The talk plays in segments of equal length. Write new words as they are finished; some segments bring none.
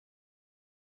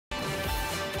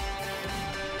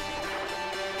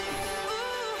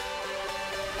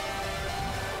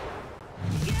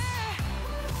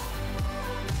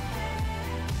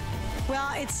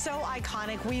It's so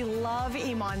iconic. We love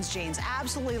Iman's jeans.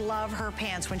 Absolutely love her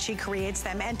pants when she creates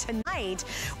them. And tonight,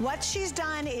 what she's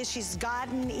done is she's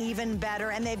gotten even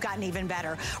better, and they've gotten even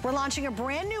better. We're launching a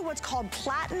brand new what's called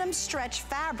Platinum Stretch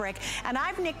fabric, and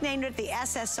I've nicknamed it the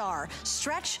SSR,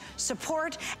 Stretch,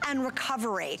 Support, and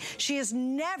Recovery. She has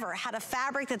never had a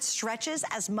fabric that stretches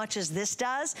as much as this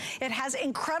does. It has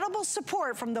incredible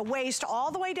support from the waist all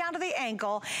the way down to the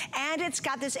ankle, and it's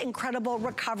got this incredible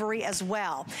recovery as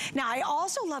well. Now, I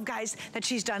also love, guys, that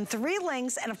she's done 3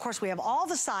 lengths, and of course we have all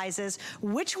the sizes,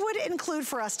 which would include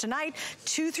for us tonight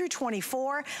 2 through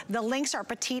 24. The lengths are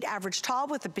petite, average, tall,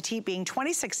 with the petite being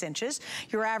 26 inches.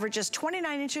 Your average is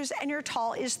 29 inches, and your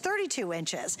tall is 32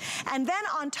 inches. And then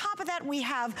on top of that, we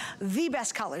have the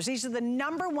best colors. These are the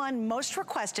 #1 most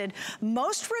requested,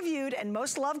 most reviewed, and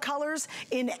most loved colors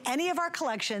in any of our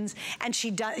collections, and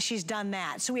she's done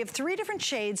that. So we have 3 different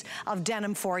shades of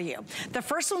denim for you. The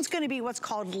first one's gonna be what's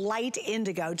called light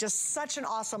indigo, just such an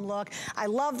awesome look. I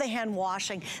love the hand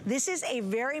washing. This is a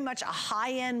very much a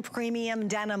high-end premium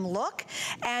denim look,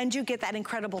 and you get that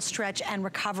incredible stretch and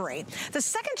recovery. The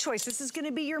second choice, this is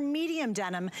gonna be your medium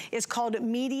denim, is called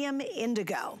medium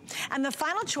indigo. And the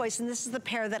final choice, and this is the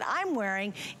pair that I'm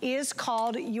wearing, is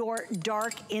called your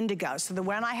dark indigo. So the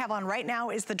one I have on right now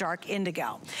is the dark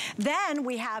indigo. Then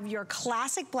we have your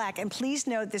classic black, and please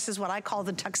note this is what I call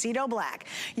the tuxedo black.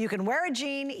 You can wear a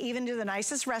jean even to the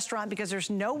nicest restaurant because there's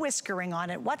no whiskering on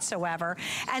it whatsoever.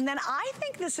 And then I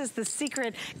think this is the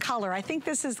secret color. I think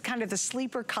this is kind of the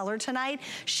sleeper color tonight.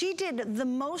 She did the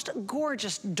most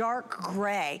gorgeous dark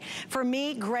gray. For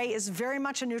me, gray is very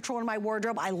much a neutral in my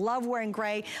wardrobe. I love wearing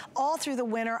gray all through the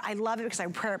winter. I love it because I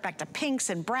pair it back to pinks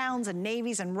and browns and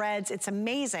navies and reds. It's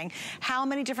amazing how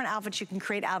many different outfits you can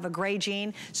create out of a gray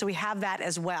jean. So we have that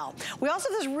as well. We also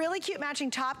have this really cute matching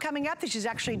top coming up that she's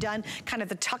actually done kind of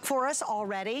the tuck for us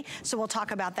already. So we'll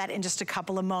talk about that in just a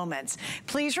couple of moments.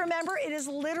 Please remember, it is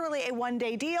literally a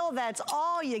one-day deal. That's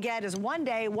all you get is one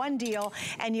day, one deal,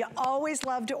 and you always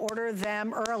love to order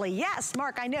them early. Yes,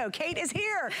 Mark, I know. Kate is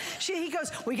here. He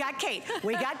goes, we got Kate.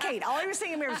 We got Kate. All he was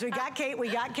saying is, we got Kate. We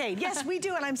got Kate. Yes, we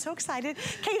do, and I'm so excited.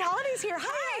 Kate Holliday's here.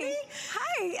 Hi.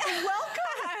 Hi.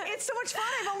 Welcome. It's so much fun.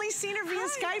 I've only seen her via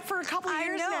Skype for a couple of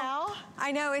years now.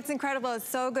 I know. It's incredible. It's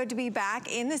so good to be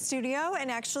back in the studio and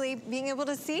actually being able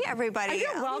to see everybody.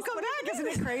 You're welcome back. Isn't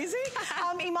it crazy?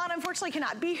 Iman unfortunately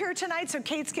cannot be here tonight, so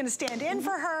Kate's going to stand in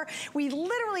for her. We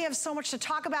literally have so much to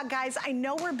talk about, guys. I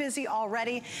know we're busy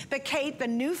already, but Kate, the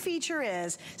new feature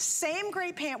is same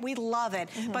great pant. We love it,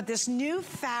 but this new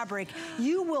fabric,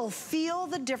 you will feel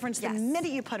the difference the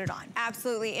minute you put it on.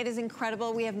 Absolutely. It is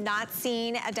incredible. We have not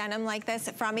seen a denim like this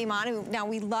from Iman. Now,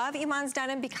 we love Iman's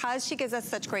denim because she gives us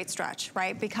such great stretch,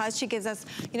 right? Because she gives us,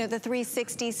 you know, the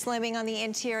 360 slimming on the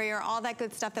interior, all that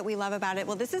good stuff that we love about it.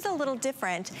 Well, this is a little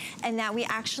different in that we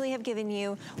actually have given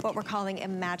you what we're calling a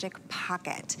magic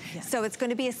pocket. Yes. So it's going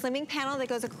to be a slimming panel that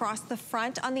goes across the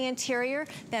front on the interior.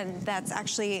 Then that's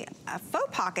actually a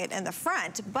faux pocket in the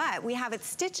front, but we have it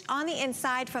stitched on the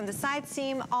inside from the side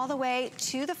seam all the way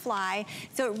to the fly.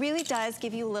 So it really does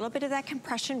give you a little bit of that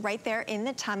compression right there in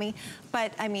the tummy.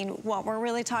 But I mean, what we're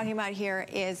really talking about here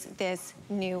is this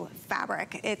new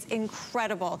fabric. It's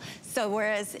incredible. So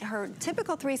whereas her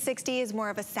typical 360 is more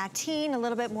of a sateen, a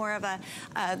little bit more of a,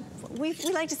 we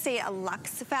like to say a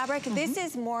luxe fabric. This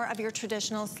is more of your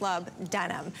traditional slub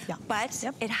denim, but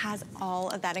it has all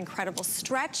of that incredible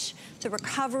stretch, the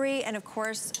recovery, and of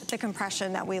course, the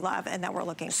compression that we love and that we're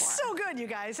looking for. So good, you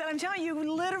guys. And I'm telling you,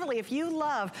 literally, if you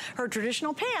love her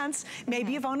traditional pants,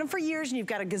 maybe you've owned them for years and you've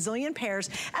got a gazillion pairs.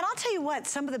 And I'll tell you what,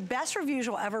 some of the best reviews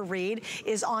you'll ever read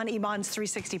is on Iman's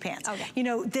 360 pants. You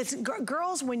know, this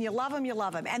girls, when you love them, you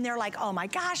love them. And they're like, oh my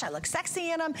gosh, I look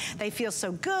sexy in them. They feel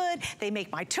so good. They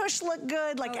make my tush look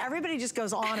good. Like everybody just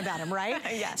goes on about them, right?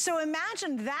 So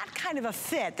imagine that kind of a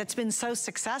fit that's been so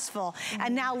successful.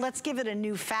 And now let's give it a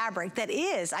new fabric that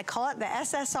is, I call it the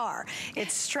SSR.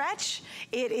 It's stretch.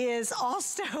 It is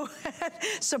also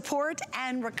support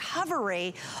and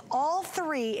recovery. All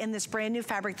 3 in this brand new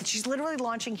fabric that she's literally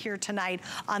launching here tonight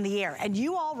on the air. And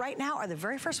you all right now are the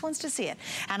very first ones to see it.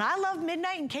 And I love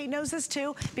midnight, and Kate knows this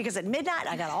too, because at midnight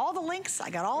I got all the links, I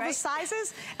got all the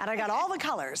sizes, and I got all the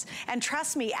colors. And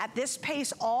trust me, at this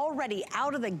pace already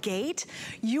out of the gate,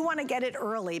 you want to get it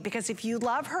early, because if you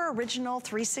love her original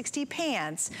 360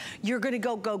 pants, you're going to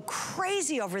go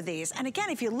crazy over these. And again,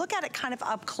 if you look at it kind of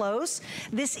up close,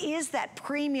 this is that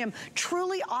premium,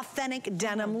 truly authentic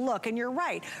denim look. And you're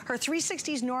right, her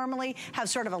 360s normally have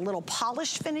sort of a little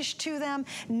polished finish to them.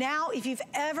 Now, if you've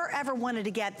ever wanted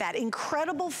to get that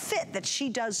incredible fit that she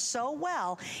does so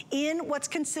well in what's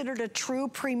considered a true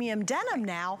premium denim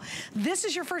now, this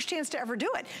is your first chance to ever do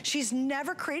it. She's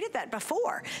never created that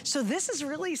before. So this is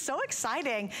really so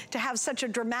exciting to have such a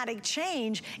dramatic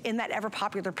change in that ever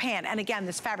popular pant. And again,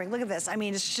 this fabric, look at this. I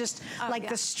mean, it's just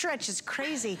the stretch is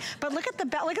crazy. But look at the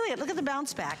look at the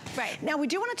bounce back. Right. Now we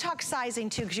do want to talk sizing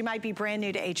too, because you might be brand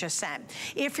new to HSN.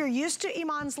 If you're used to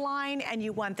Iman's line and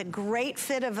you want the great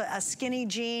fit of a skinny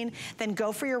jean, then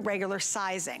go for your regular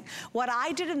sizing. What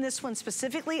I did in this one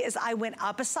specifically is I went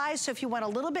up a size. So if you want a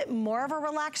little bit more of a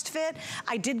relaxed fit,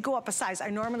 I did go up a size. I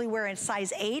normally wear a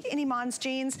size 8 in Iman's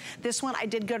jeans. This one I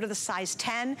did go to the size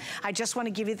 10. I just want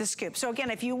to give you the scoop. So again,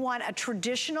 if you want a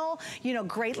traditional, you know,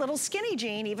 great little skinny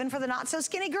jean, even for the not so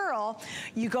skinny girl,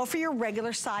 you go for your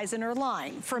regular size in her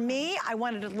line. For me, I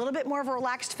wanted a little bit more of a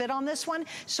relaxed fit on this one,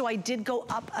 so I did go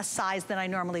up a size than I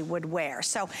normally would wear.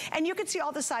 So, and you can see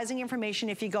all the sizing information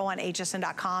if you go on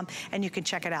hsn.com and you can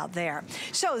check it out there.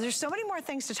 So there's so many more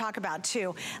things to talk about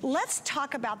too. Let's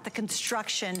talk about the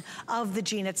construction of the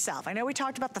jean itself. I know we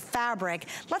talked about the fabric.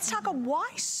 Let's talk about why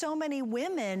so many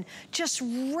women just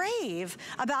rave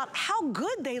about how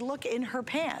good they look in her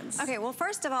pants. Okay, well,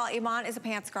 first of all, Iman is a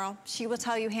pants girl. She will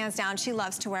tell you hands down she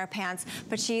loves to wear pants,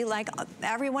 but she, like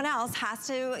everyone else, has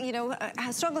to, you know,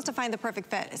 struggles to find the perfect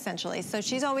fit, essentially. So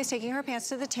she's always taking her pants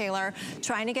to the tailor,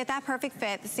 trying to get that perfect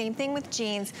fit. The same thing with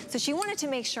jeans. So she wanted to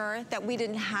make sure that we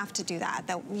didn't have to do that,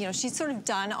 you know, she's sort of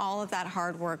done all of that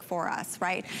hard work for us,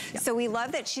 right? Yep. So we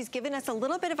love that she's given us a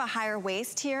little bit of a higher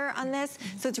waist here on this.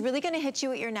 So it's really gonna hit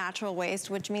you at your natural waist,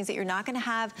 which means that you're not gonna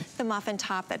have the muffin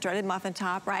top, that dreaded muffin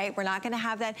top, right? We're not gonna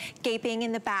have that gaping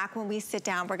in the back when we sit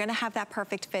down. We're gonna have that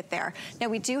perfect fit there. Now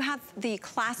we do have the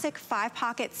classic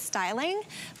 5-pocket styling,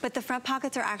 but the front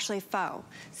pockets are actually faux.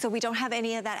 So we don't have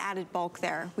any of that added bulk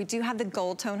there. We do have the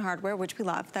gold tone hardware, which we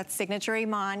love. That's signature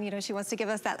Iman. You know, she wants to give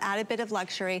us that added bit of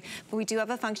luxury, but we do have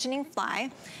a functioning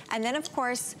fly. And then of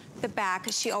course, the back,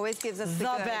 she always gives us the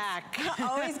goods. back.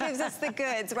 Always gives us the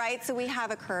goods, right? So we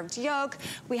have a curved yoke,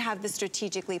 we have the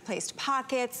strategically placed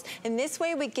pockets, and this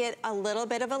way we get a little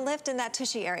bit of a lift in that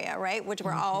tushy area, right? Which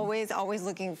we're always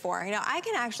looking for. You know, I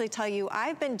can actually tell you,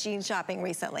 I've been jean shopping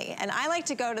recently, and I like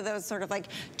to go to those sort of like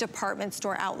department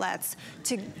store outlets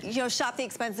to, you know, shop the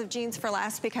expensive jeans for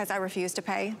less because I refuse to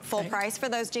pay full price for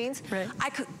those jeans. Right. I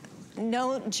could,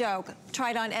 no joke,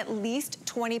 tried on at least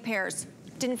 20 pairs.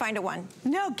 Didn't find a one.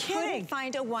 No kidding. Couldn't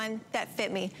find a one that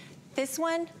fit me. This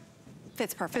one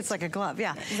fits perfect. Fits like a glove,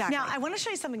 yeah. Exactly. Now, I want to show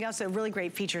you something else, a really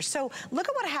great feature. So look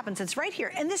at what happens. It's right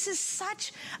here. And this is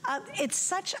such, it's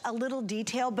such a little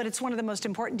detail, but it's one of the most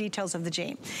important details of the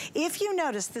jean. If you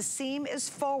notice, the seam is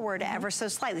forward ever so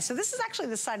slightly. So this is actually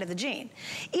the side of the jean.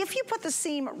 If you put the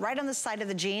seam right on the side of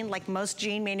the jean, like most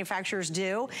jean manufacturers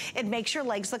do, it makes your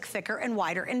legs look thicker and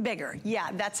wider and bigger.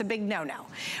 Yeah, that's a big no-no.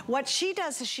 What she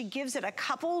does is she gives it a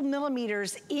couple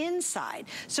millimeters inside,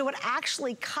 so it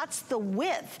actually cuts the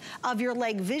width of your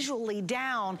leg visually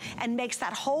down and makes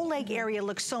that whole leg area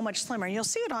look so much slimmer. And you'll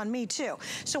see it on me too.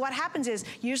 So what happens is,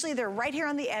 usually they're right here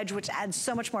on the edge, which adds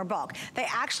so much more bulk.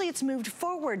 It's moved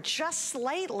forward just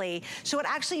slightly, so it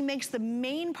actually makes the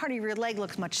main part of your leg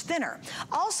look much thinner.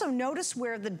 Also, notice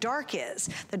where the dark is.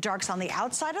 The dark's on the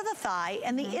outside of the thigh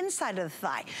and the inside of the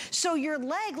thigh. So your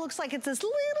leg looks like it's this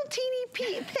little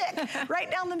teeny pick right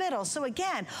down the middle. So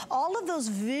again, all of those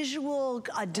visual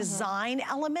design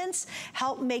elements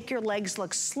help make your legs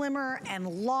look slimmer and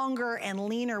longer and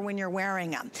leaner when you're wearing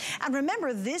them. And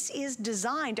remember, this is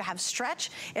designed to have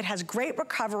stretch. It has great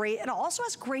recovery. It also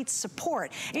has great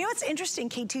support. And you know what's interesting,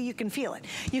 K2, you can feel it.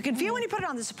 You can feel when you put it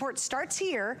on. The support starts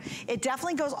here. It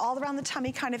definitely goes all around the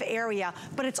tummy kind of area,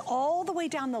 but it's all the way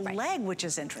down the leg, which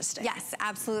is interesting. Yes,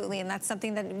 absolutely. And that's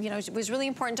something that, you know, was really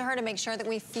important to her, to make sure that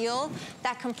we feel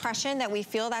that compression, that we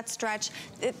feel that stretch,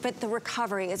 but the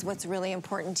recovery is what's really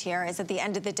important here. Is at the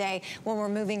end of the day, when we're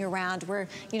moving around, we're,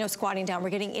 you know, squatting down, we're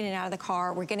getting in and out of the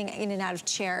car, we're getting in and out of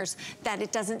chairs, that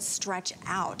it doesn't stretch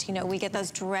out. You know, we get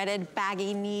those dreaded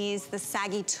baggy knees, the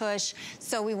saggy tush.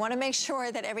 So we want to make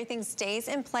sure that everything stays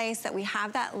in place, that we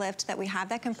have that lift, that we have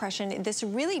that compression. This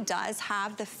really does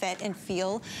have the fit and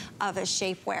feel of a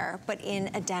shapewear, but in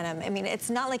a denim. I mean, it's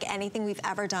not like anything we've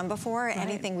ever done before,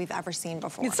 anything we've ever seen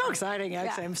before. It's so exciting,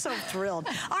 actually. Yeah. I'm so thrilled.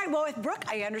 All right, well, with Brooke,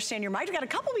 I understand your mic. We got a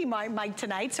couple of mic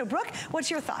tonight. So Brooke, what's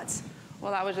your thoughts?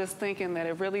 Well, I was just thinking that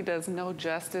it really does no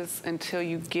justice until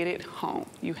you get it home.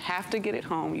 You have to get it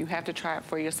home. You have to try it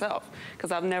for yourself,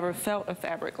 because I've never felt a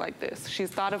fabric like this.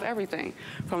 She's thought of everything,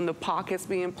 from the pockets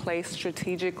being placed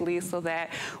strategically so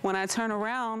that when I turn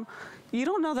around, you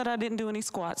don't know that I didn't do any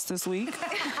squats this week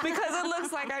because it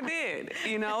looks like I did,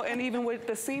 you know? And even with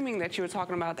the seaming that you were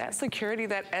talking about, that security,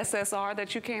 that SSR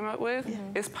that you came up with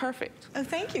is perfect. Oh,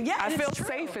 thank you. Yeah, I feel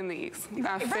safe in these.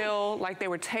 I feel like they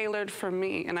were tailored for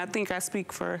me. And I think I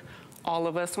speak for all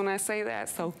of us when I say that.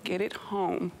 So get it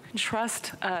home.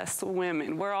 Trust us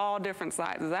women. We're all different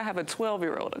sizes. I have a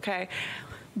 12-year-old, okay?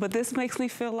 But this makes me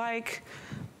feel like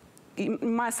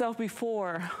myself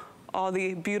before all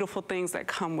the beautiful things that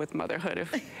come with motherhood,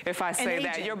 if I say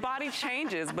that. Your body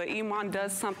changes, but Iman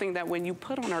does something that when you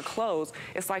put on her clothes,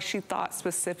 it's like she thought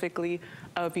specifically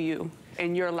of you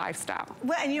and your lifestyle.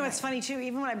 Well, and you know, it's funny too,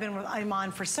 even when I've been with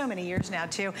Iman for so many years now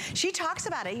too, she talks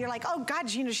about it. You're like, oh God,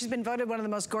 you know, she's been voted one of the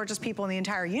most gorgeous people in the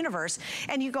entire universe.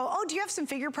 And you go, oh, do you have some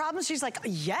figure problems? She's like,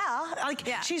 yeah. Like,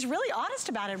 she's really honest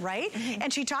about it, right?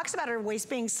 And she talks about her waist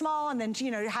being small and then, you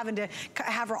know, having to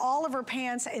have all of her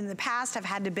pants in the past have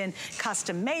had to been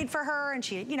custom made for her. And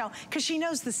she, you know, because she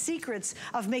knows the secrets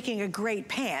of making a great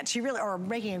pant. She really, or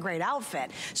making a great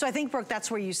outfit. So I think, Brooke,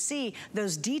 that's where you see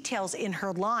those details in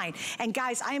her line. And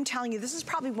guys, I am telling you, this is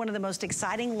probably one of the most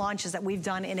exciting launches that we've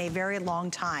done in a very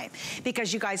long time,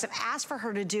 because you guys have asked for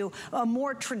her to do a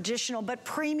more traditional but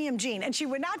premium jean, and she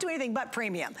would not do anything but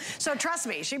premium. So trust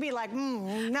me, she'd be like,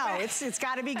 no, it's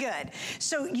gotta be good.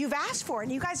 So you've asked for it,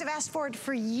 and you guys have asked for it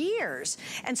for years.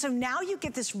 And so now you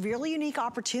get this really unique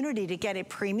opportunity to get a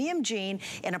premium jean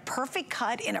in a perfect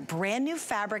cut, in a brand new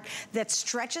fabric that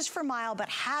stretches for a mile, but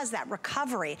has that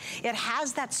recovery. It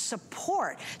has that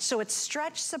support. So it's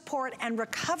stretch, support, and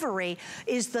recovery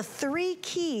is the three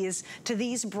keys to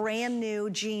these brand new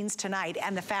jeans tonight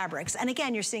and the fabrics. And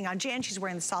again, you're seeing on Jan, she's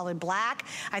wearing the solid black.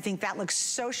 I think that looks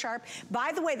so sharp.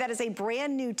 By the way, that is a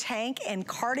brand new tank and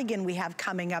cardigan we have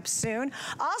coming up soon.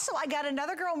 Also, I got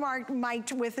another girl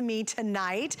mic'd with me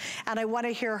tonight, and I want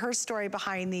to hear her story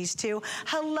behind these two.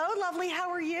 Hello, lovely, how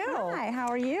are you? Hi, how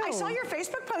are you? I saw your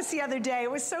Facebook post the other day.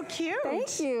 It was so cute.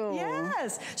 Thank you.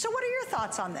 Yes. So what are your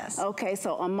thoughts on this? Okay,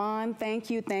 so Iman, thank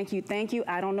you, thank you, thank you.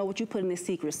 I don't know what you put in this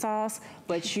secret sauce,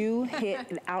 but you hit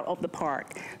it out of the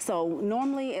park. So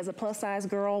normally as a plus size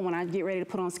girl, when I get ready to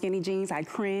put on skinny jeans, I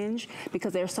cringe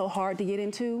because they're so hard to get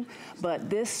into. But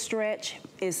this stretch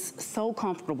is so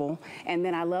comfortable. And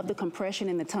then I love the compression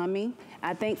in the tummy.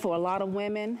 I think for a lot of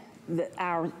women,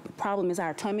 our problem is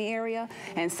our tummy area,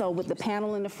 and so with the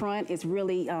panel in the front, it's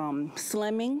really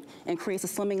slimming and creates a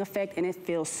slimming effect, and it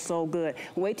feels so good.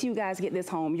 Wait till you guys get this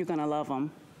home. You're gonna love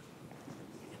them.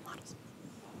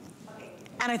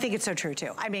 And I think it's so true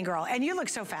too. I mean, girl, and you look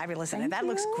so fabulous in it. That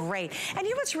looks great. And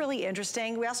you know what's really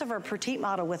interesting? We also have our petite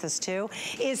model with us too,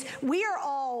 is we are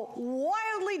all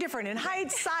wildly different in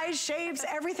height, size, shapes,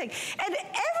 everything. And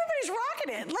everybody's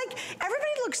rocking it. Like,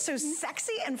 everybody looks so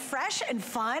sexy and fresh and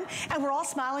fun, and we're all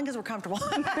smiling because we're comfortable.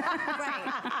 Right.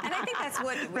 And I think that's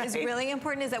what is really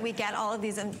important, is that we get all of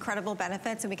these incredible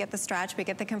benefits, and we get the stretch, we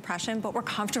get the compression, but we're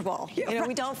comfortable. You know,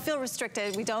 we don't feel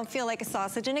restricted. We don't feel like a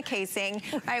sausage in a casing,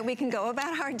 right? We can go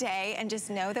about our day and just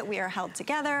know that we are held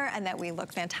together and that we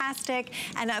look fantastic.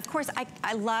 And of course,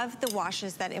 I love the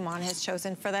washes that Iman has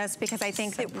chosen for this, because I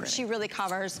think that she really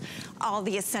covers all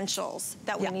the essentials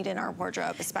that we need in our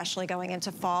wardrobe, especially going into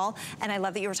fall. And I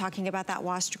love that you were talking about that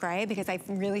washed gray, because I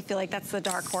really feel like that's the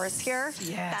dark horse here.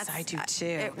 Yes, I do too.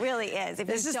 It really is. If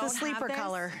this is the sleeper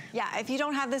color. Yeah, if you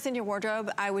don't have this in your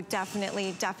wardrobe, I would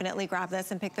definitely grab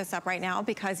this and pick this up right now,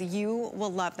 because you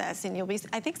will love this, and you'll be,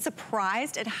 I think,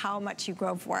 surprised at how much you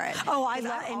grow for it. Oh, I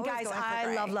love, and guys,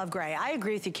 I love gray. I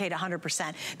agree with you, Kate,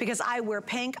 100%, because I wear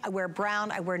pink, I wear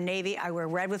brown, I wear navy, I wear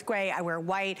red with gray, I wear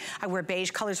white, I wear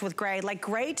beige colors with gray. Like,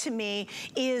 gray to me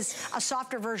is a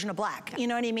softer version of black. You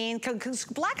know what I mean? Because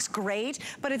black's great,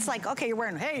 but it's like, okay, you're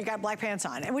wearing, hey, you got black pants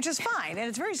on, which is fine, and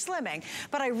it's very slimming.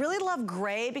 But I really love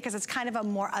gray because it's kind of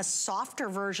a softer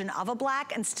version of a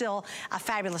black and still a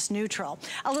fabulous neutral.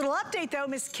 A little update though,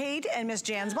 Miss Kate and Miss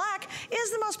Jan's black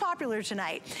is the most popular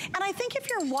tonight. And I think if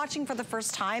you're watching for the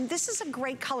first time, this is a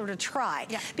great color to try,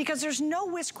 because there's no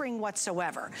whiskering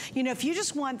whatsoever. You know, if you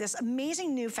just want this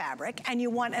amazing new fabric and you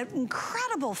want an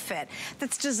incredible fit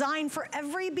that's designed for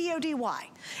every BODY,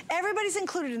 everybody's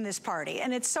included in this party,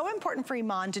 and it's so important for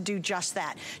Iman to do just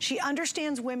that. She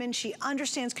understands women, she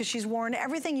understands, because she's worn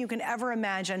everything you can ever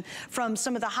imagine, from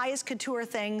some of the highest couture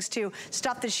things to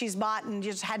stuff that she's bought and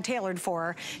just had tailored for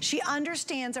her. She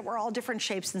understands that we're all different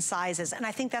shapes and sizes, and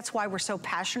I think that's why we're so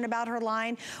passionate about her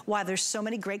line, why there's so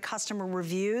many great customer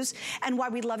reviews, and why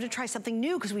we love to try something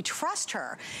new, because we trust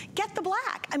her. Get the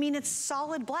black. I mean, it's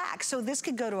solid black. So this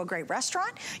could go to a great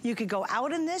restaurant. You could go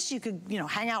out in this. You could, you know,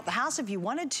 hang out at the house if you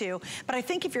wanted to. But I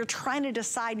think if you're trying to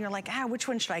decide and you're like, which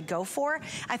one should I go for?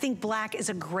 I think black is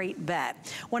a great bet.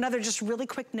 One other just really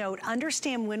quick note,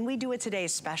 understand when we do a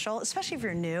today's special, especially if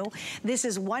you're new, this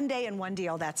is one day and one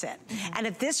deal, that's it. And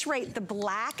at this rate, the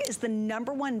black is the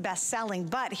 #1 best-selling,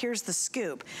 but here's the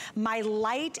scoop. My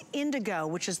light indigo,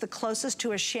 which is the closest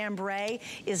to a chambray,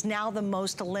 is now the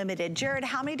most limited. Jared,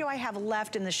 how many do I have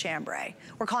left in the chambray?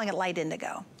 We're calling it light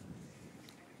indigo.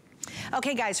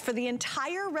 Okay, guys, for the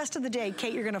entire rest of the day,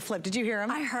 Kate, you're gonna flip. Did you hear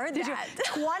him? I heard that.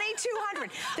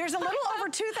 2,200. There's a little over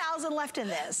 2,000 left in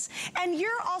this. And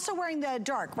you're also wearing the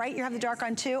dark, right? You have the dark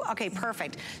on too? Okay,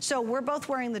 perfect. So we're both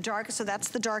wearing the dark, so that's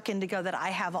the dark indigo that I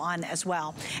have on as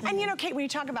well. And you know, Kate, when you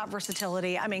talk about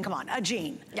versatility, I mean, come on, a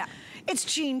jean. Yeah. It's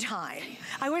jean time.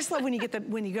 I always love when you get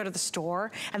when you go to the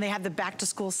store and they have the back to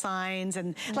school signs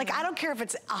and like, I don't care if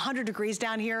it's 100 degrees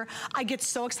down here, I get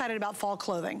so excited about fall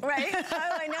clothing. Right?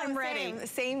 Oh, I know. I'm ready.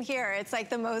 Same here. It's like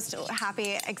the most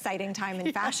happy, exciting time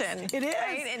in fashion. It is.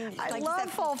 Right? And I like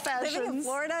love fall fashions. Living in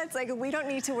Florida, it's like we don't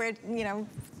need to wear, you know,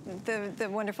 the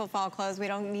wonderful fall clothes. We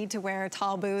don't need to wear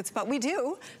tall boots, but we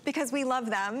do because we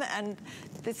love them. And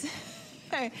this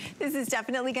is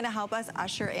definitely going to help us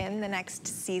usher in the next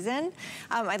season.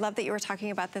 I love that you were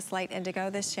talking about this light indigo,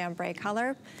 this chambray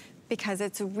color, because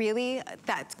it's really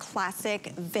that classic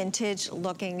vintage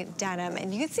looking denim.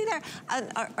 And you can see there,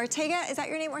 Ortega, is that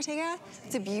your name, Ortega?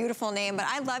 It's a beautiful name, but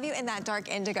I love you in that dark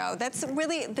indigo. That's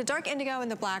really, the dark indigo and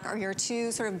the black are your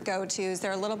two sort of go-tos.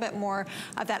 They're a little bit more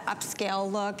of that upscale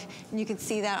look. And you can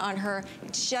see that on her,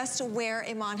 just where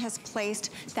Iman has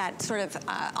placed that sort of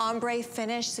ombre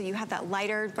finish. So you have that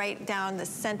lighter right down the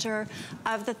center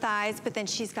of the thighs, but then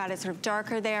she's got it sort of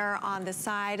darker there on the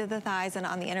side of the thighs and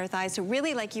on the inner thighs. So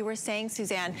really, like you were saying,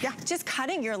 Suzanne, just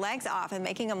cutting your legs off and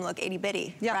making them look itty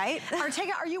bitty, right?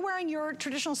 Ortega, are you wearing your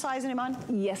traditional size in Iman?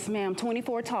 Yes, ma'am,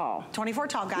 24 tall. 24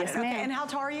 tall, got it. Okay, and how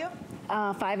tall are you?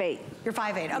 5'8". You're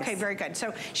 5'8", okay, yes. Very good.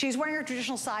 So she's wearing her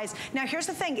traditional size. Now here's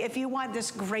the thing, if you want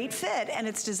this great fit and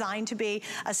it's designed to be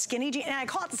a skinny jean, and I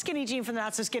call it the skinny jean for the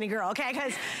not so skinny girl, okay?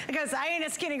 Because I ain't a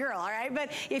skinny girl, all right?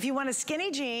 But if you want a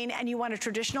skinny jean and you want a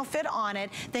traditional fit on it,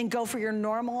 then go for your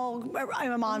normal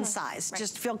Iman size.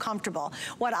 Just feel comfortable.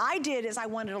 What I did is I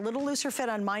wanted a little looser fit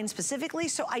on mine specifically,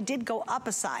 so I did go up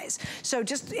a size. So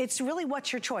just, it's really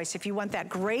what's your choice. If you want that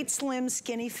great slim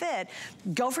skinny fit,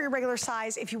 go for your regular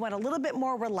size. If you want a little bit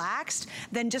more relaxed,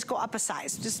 then just go up a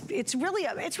size. Just, it's really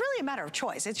a matter of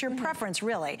choice. It's your preference,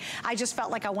 really. I just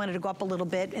felt like I wanted to go up a little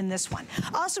bit in this one.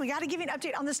 Also, we gotta give you an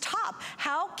update on this top.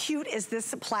 How cute is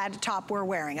this plaid top we're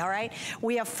wearing, all right?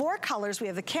 We have 4 colors. We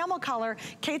have the camel color.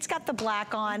 Kate's got the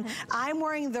black on. I'm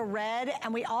wearing the red,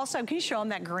 and we also, can you show them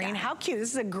that green? How cute.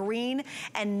 This is a green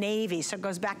and navy, so it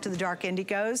goes back to the dark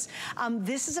indigos.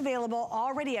 This is available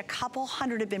already. A couple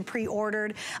hundred have been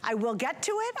pre-ordered. I will get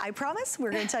to it, I promise.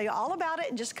 We're gonna tell you all about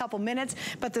it in just a couple minutes,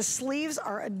 but the sleeves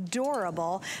are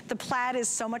adorable. The plaid is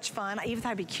so much fun. I even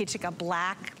thought it'd be cute to take a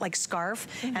black like scarf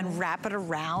and wrap it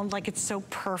around, like it's so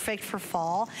perfect for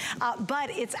fall. But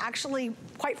it's actually,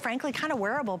 quite frankly, kind of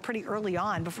wearable pretty early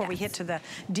on before we hit to the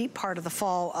deep part of the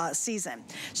fall season.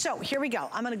 So here we go.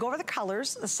 I'm gonna go over the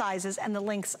colors, the sizes, and the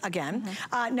lengths again.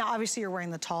 Now, obviously, you're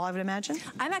wearing the tall, I would imagine.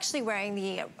 I'm actually wearing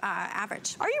the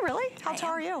average. Are you really? How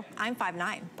tall are you? I'm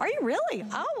 5'9". Are you really?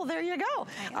 Oh, well, there you go.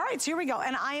 All right, so here we go.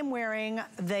 And I am wearing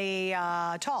the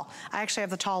tall. I actually have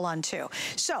the tall on, too.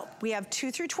 So we have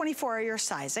 2 through 24 are your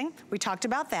sizing. We talked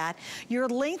about that. Your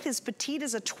length is petite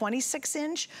is a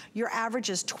 26-inch. Your average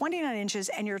is 29 inches,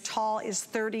 and your tall is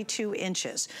 32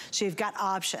 inches. So you've got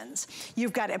options.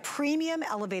 You've got a premium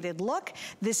elevated look.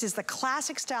 This is the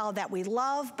classic style that we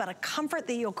love, but a comfort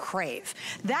that you'll crave.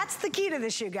 That's the key to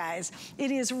this, you guys.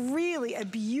 It is really a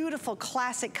beautiful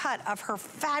classic cut of her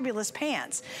fabulous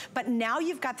pants. But now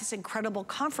you've got this incredible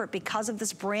comfort because of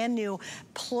this brand new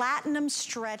platinum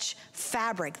stretch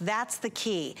fabric. That's the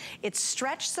key. It's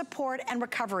stretch, support, and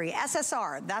recovery.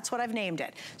 SSR, that's what I've named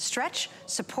it. Stretch,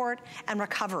 support, and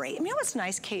recovery. And you know what's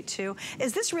nice, Kate, too,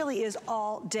 is this really is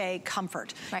all day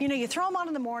comfort. You know, you throw them on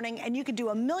in the morning and you could do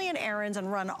a million errands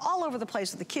and run all over the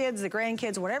place with the kids, the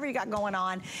grandkids, whatever you got going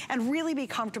on, and really be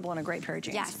comfortable in a great pair of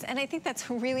jeans. Yes, and I think that's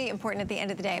really important at the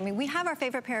end of the day. I mean, we have our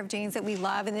favorite pair of jeans that we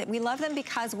love, and that we love them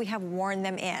because we have worn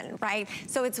them in, right?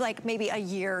 So it's like maybe a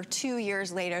year, 2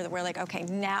 years later that we're like, okay,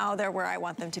 now they're where I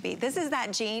want them to be. This is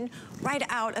that jean right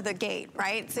out of the gate,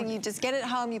 right? So you just get it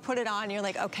home, you put it on, you're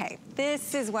like, okay,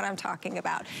 this is what I'm talking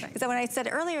about. So when I said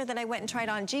earlier that I went and tried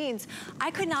on jeans,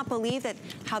 I could not believe that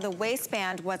how the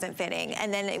waistband wasn't fitting,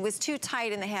 and then it was too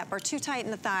tight in the hip or too tight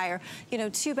in the thigh, or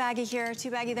too baggy here,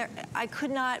 too baggy there. I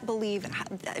could not believe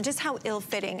just how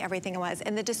ill-fitting everything was,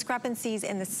 and the discrepancies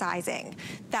in the sizing.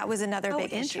 That was another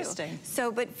big issue. Interesting.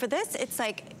 So, but for this, it's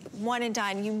like one and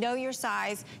done. You know your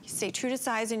size, you stay true to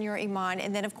size in your Iman,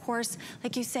 and then of course,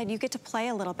 like you said, you get to play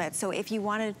a little bit. So if you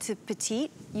wanted to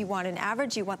petite, you want an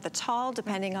average, you want the tall,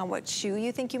 depending on what shoe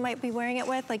you think you might be wearing it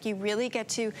with, like you really get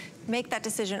to make that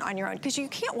decision on your own. Because you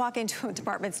can't walk into a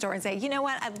department store and say, you know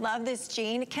what, I love this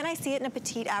jean. Can I see it in a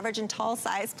petite, average, and tall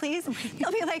size, please?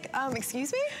 They'll be like,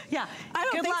 excuse me? Yeah, I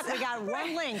don't good think luck, so. we got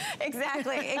one link.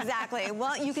 Exactly, exactly.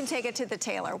 Well, you can take it to the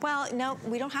tailor. Well, no,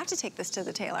 we don't have to take this to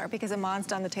the tailor because Iman's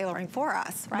done the tailoring for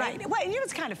us, right? Right. Well, you know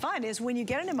what's kind of fun is when you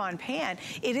get an Iman pant,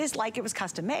 it is like it was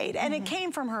custom made, and it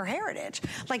came from her heritage.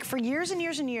 Like for years and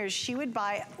years and years, she would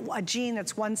buy a jean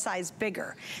that's one size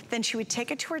bigger. Then she would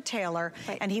take it to her tailor,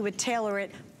 and he would tailor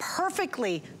it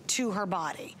perfectly to her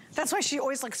body. That's why she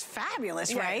always looks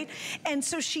fabulous, right? And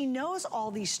so she knows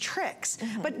all these tricks.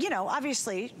 But,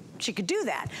 obviously, she could do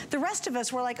that. The rest of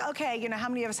us were like, okay, how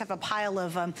many of us have a pile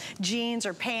of jeans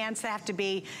or pants that have to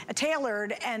be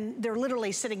tailored, and they're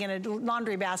literally sitting in a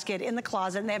laundry basket in the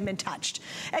closet, and they haven't been touched.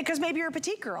 Because maybe you're a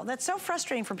petite girl. That's so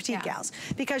frustrating for petite gals.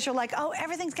 Because you're like, oh,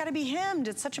 everything's got to be hemmed.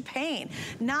 It's such a pain.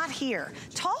 Not here.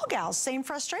 Tall gals, same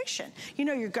frustration.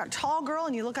 You've got a tall girl,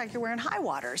 and you look like you're wearing high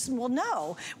waters. Well,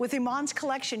 no. With Iman's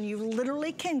collection, you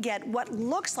literally can get what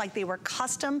looks like they were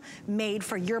custom made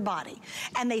for your body.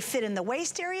 And they fit in the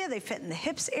waist area, they fit in the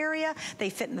hips area, they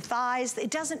fit in the thighs.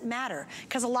 It doesn't matter.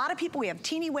 Because a lot of people, we have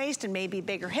teeny waist and maybe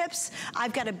bigger hips.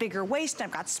 I've got a bigger waist and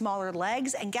I've got smaller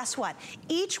legs. And guess what?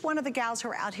 Each one of the gals who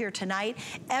are out here tonight,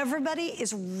 everybody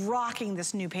is rocking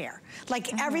this new pair.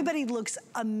 Like everybody looks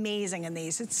amazing in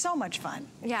these. It's so much fun.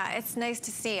 Yeah, it's nice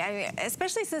to see. I mean,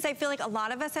 especially since I feel like a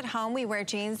lot of us at home, we wear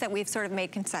jeans that we've sort of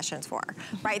made concessions for,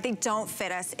 right? They don't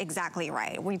fit us exactly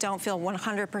right. We don't feel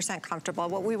 100% comfortable,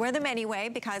 but we wear them anyway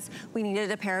because we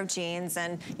needed a pair of jeans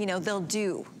and, they'll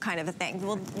do kind of a thing.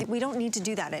 Well, we don't need to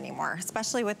do that anymore,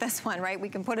 especially with this one, right? We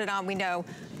can put it on, we know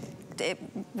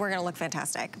we're gonna look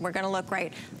fantastic. We're gonna look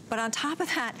great. But on top of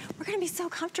that, we're gonna be so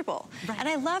comfortable. Right. And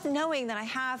I love knowing that I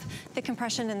have the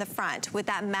compression in the front with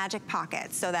that magic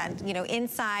pocket, so that,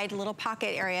 inside little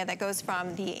pocket area that goes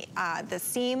from the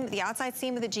seam, the outside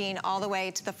seam of the jean all the way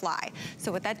to the fly.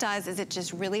 So what that does is it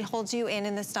just really holds you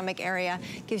in the stomach area,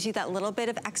 gives you that little bit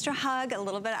of extra hug, a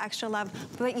little bit of extra love,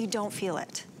 but you don't feel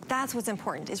it. That's what's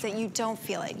important, is that you don't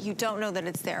feel it. You don't know that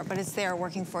it's there, but it's there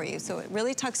working for you. So it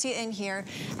really tucks you in here,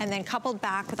 and then coupled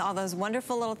back with all those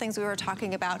wonderful little things we were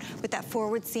talking about with that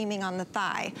forward seaming on the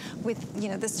thigh, with,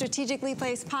 the strategically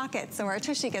placed pockets, so our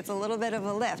tushy gets a little bit of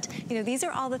a lift. These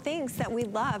are all the things that we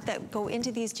love that go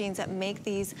into these jeans that make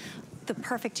these the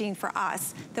perfect jean for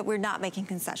us, that we're not making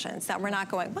concessions, that we're not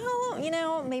going,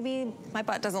 well, maybe my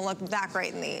butt doesn't look that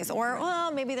great in these, or,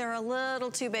 well, maybe they're a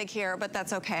little too big here, but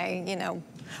that's okay,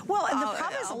 Well, and the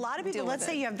problem is a lot of people, let's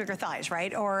say you have bigger thighs,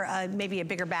 right? Or maybe a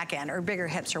bigger back end or bigger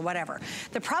hips or whatever.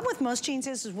 The problem with most jeans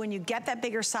is when you get that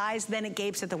bigger size, then it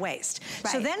gapes at the waist.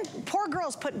 Right. So then poor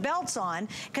girls put belts on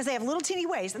because they have little teeny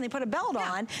waist, and they put a belt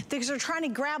on because they're trying to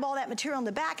grab all that material in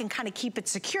the back and kind of keep it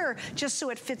secure just so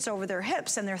it fits over their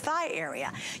hips and their thigh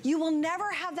area. You will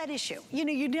never have that issue.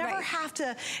 You never have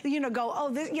to, go, oh,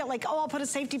 this, I'll put a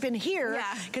safety pin here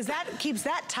because that keeps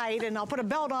that tight, and I'll put a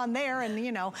belt on there and,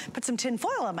 put some tin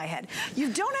foil on my head.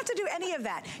 You don't have to do any of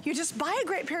that. You just buy a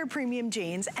great pair of premium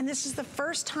jeans, and this is the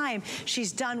first time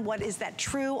she's done what is that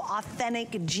true,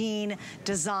 authentic jean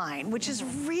design, which is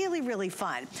really, really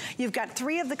fun. You've got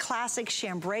 3 of the classic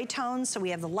chambray tones. So we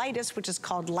have the lightest, which is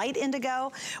called light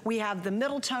indigo. We have the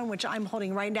middle tone, which I'm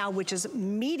holding right now, which is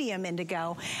medium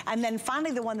indigo. And then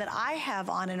finally, the one that I have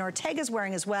on and Ortega's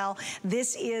wearing as well,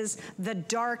 this is the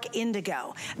dark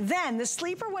indigo. Then the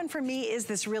sleeper one for me is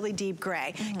this really deep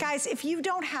gray. Guys, if you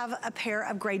don't have a pair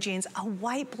of gray jeans, a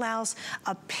white blouse,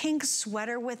 a pink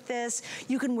sweater with this,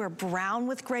 you can wear brown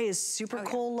with gray, is super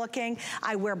cool looking.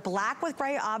 I wear black with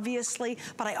gray, obviously,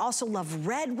 but I also love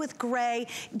red with gray.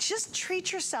 Just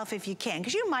treat yourself if you can,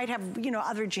 because you might have,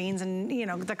 other jeans and,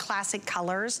 the classic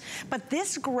colors, but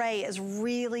this gray is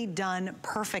really done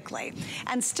perfectly.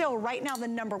 And still, right now, the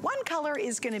 #1 color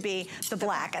is gonna be the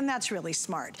black, and that's really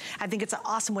smart. I think it's an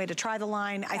awesome way to try the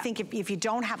line. I think if you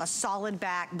don't have a solid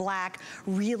black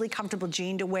really comfortable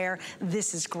jean to wear,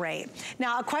 this is great.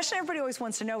 Now, a question everybody always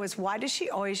wants to know is why does she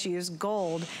always use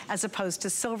gold as opposed to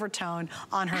silver tone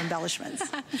on her embellishments?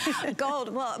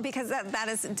 Gold, well, because that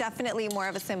is definitely more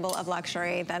of a symbol of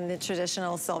luxury than the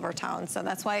traditional silver tone. So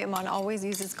that's why Iman always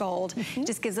uses gold.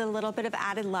 Just gives it a little bit of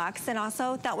added luxe, and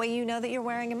also that way you know that you're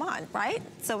wearing Iman, right?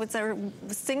 So it's a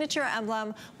signature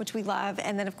emblem, which we love,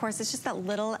 and then of course it's just that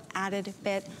little added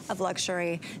bit of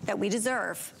luxury that we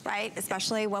deserve, right?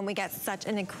 Especially when we get such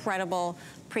an incredible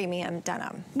premium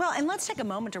denim. Well, and let's take a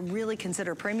moment to really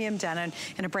consider premium denim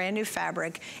in a brand new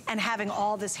fabric and having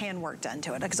all this handwork done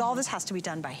to it, because all this has to be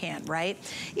done by hand, right?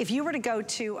 If you were to go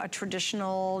to a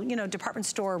traditional, you know, department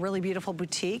store, a really beautiful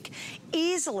boutique,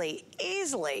 easily,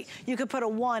 you could put a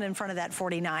 1 in front of that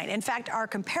 49. In fact, our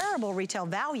comparable retail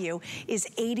value is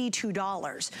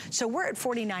 $82. So we're at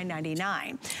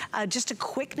 $49.99. Just a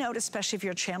quick note, especially if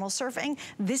you're channel surfing,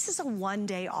 this is a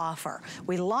one-day offer.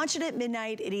 We launch it at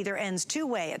midnight. It either ends two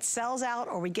ways. It sells out,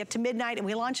 or we get to midnight and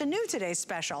we launch a new Today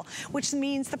Special, which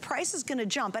means the price is gonna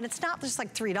jump, and it's not just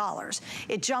like $3.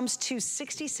 It jumps to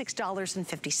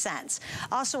 $66.50.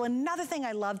 Also, another thing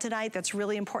I love tonight that's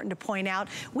really important to point out,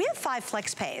 we have 5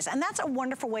 flex pays, and that's a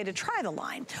wonderful way to try the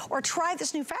line, or try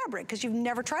this new fabric, because you've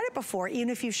never tried it before, even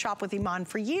if you've shopped with Iman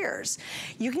for years.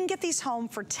 You can get these home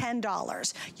for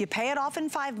 $10. You pay it off in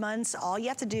 5 months. All you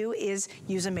have to do is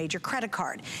use a major credit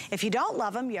card. If you don't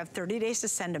love them, you have 30 days to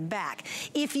send them back.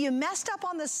 If you messed up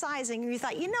on the sizing and you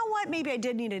thought, you know what, maybe I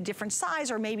did need a different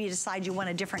size, or maybe you decide you want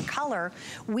a different color,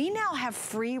 we now have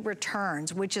free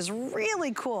returns, which is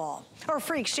really cool. Or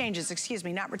free exchanges, excuse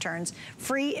me, not returns,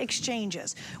 free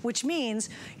exchanges, which means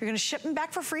you're gonna ship them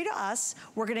back for free to us,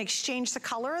 we're gonna exchange the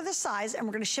color or the size, and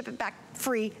we're gonna ship it back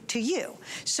free to you.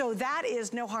 So that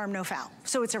is no harm, no foul.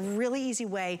 So it's a really easy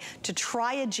way to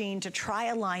try a jean, to try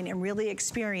a line, and really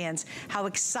experience how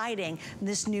exciting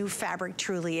this new fabric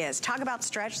truly is. Talk about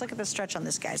stretch. Look at the stretch on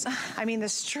this, guys. I mean, the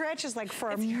stretch is like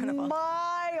for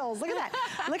miles. Look at that.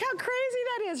 Look how crazy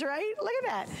that is, right? Look at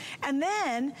that. And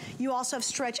then you also have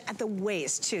stretch at the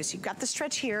waist too. So you've got the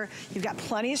stretch here. You've got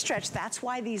plenty of stretch. That's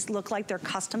why these look like they're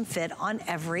custom fit on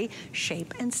every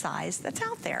shape and size that's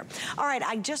out there. All right,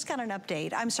 I just got an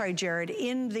update. I'm sorry, Jared.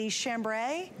 In the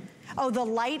chambray, oh, the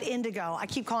light indigo. I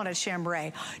keep calling it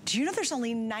chambray. Do you know there's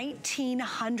only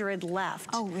 1,900 left?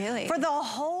 Oh, really? For the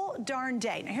whole darn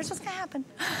day. Now, here's what's gonna happen.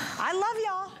 I love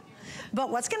y'all. But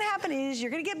what's gonna happen is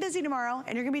you're gonna get busy tomorrow,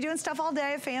 and you're gonna be doing stuff all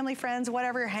day, family, friends,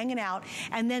 whatever, you're hanging out.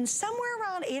 And then somewhere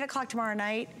around 8 o'clock tomorrow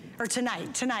night, or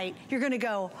tonight, you're gonna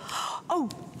go, oh,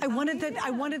 I wanted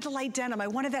the light denim, I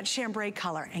wanted that chambray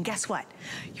color. And guess what?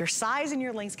 Your size and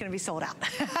your length's gonna be sold out.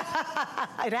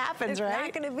 It happens, right?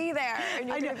 It's not gonna be there. And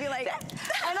you're gonna be like,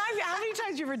 and how many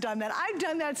times have you ever done that? I've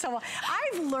done that so much.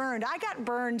 I've learned, I got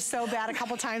burned so bad a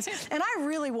couple times, and I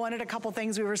really wanted a couple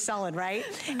things we were selling, right?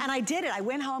 And I did it. I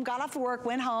went home, got off work,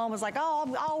 went home, was like,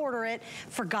 oh, I'll order it,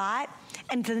 forgot.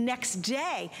 And the next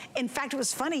day, in fact, it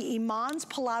was funny, Iman's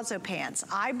palazzo pants.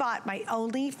 I bought my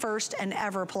only first and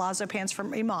ever palazzo pants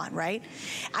from Iman, right?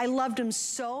 I loved them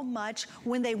so much.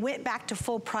 When they went back to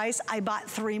full price, I bought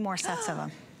 3 more sets of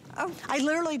them. Oh. I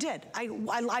literally did. I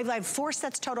have 4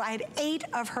 sets total. I had 8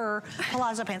 of her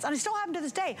palazzo pants, and I still have them to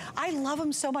this day. I love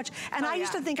them so much. And I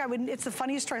used to think I would, it's the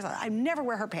funniest choice. I never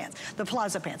wear her pants, the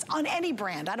palazzo pants, on any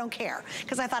brand. I don't care,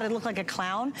 because I thought I'd look like a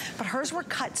clown. But hers were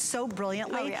cut so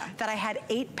brilliantly that I had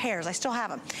 8 pairs. I still have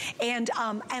them. And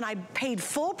I paid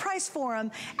full price for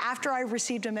them after I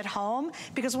received them at home,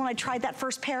 because when I tried that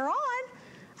first pair on,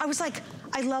 I was like,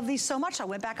 I love these so much. I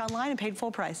went back online and paid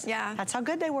full price. Yeah. That's how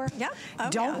good they were. Yep.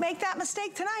 Oh, Don't make that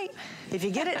mistake tonight. If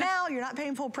you get it now, you're not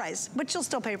paying full price, but you'll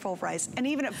still pay full price. And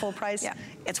even at full price,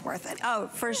 it's worth it. Oh,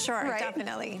 for sure. Right?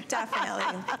 Definitely.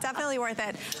 Definitely worth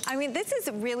it. I mean, this is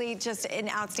really just an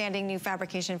outstanding new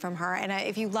fabrication from her. And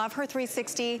if you love her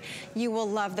 360, you will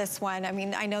love this one. I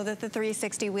mean, I know that the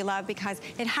 360 we love because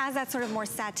it has that sort of more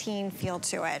sateen feel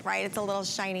to it, right? It's a little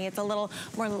shiny. It's a little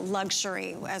more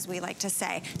luxury, as we like to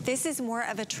say. This is more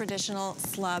of a traditional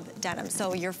slub denim.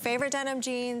 So your favorite denim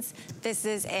jeans, this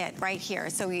is it right here.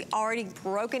 So we already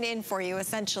broken in for you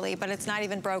essentially, but it's not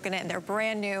even broken in. They're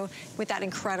brand new with that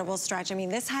incredible stretch. I mean,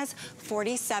 this has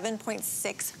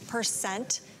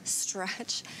 47.6%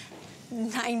 stretch,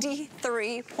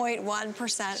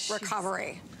 93.1%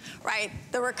 recovery, right?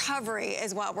 The recovery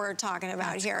is what we're talking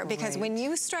about here, because when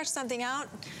you stretch something out,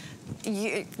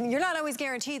 you're not always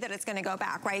guaranteed that it's gonna go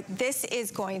back, right? This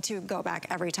is going to go back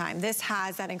every time. This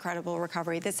has that incredible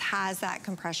recovery. This has that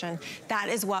compression. That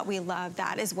is what we love.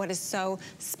 That is what is so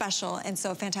special and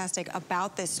so fantastic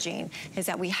about this jean, is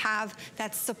that we have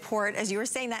that support, as you were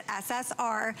saying, that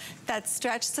SSR, that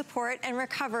stretch, support, and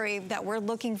recovery that we're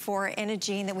looking for in a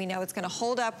jean that we know it's gonna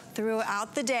hold up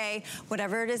throughout the day,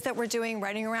 whatever it is that we're doing,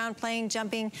 running around, playing,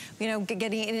 jumping, you know,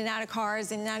 getting in and out of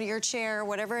cars, in and out of your chair,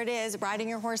 whatever it is, riding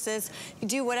your horses. You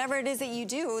do whatever it is that you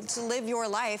do to live your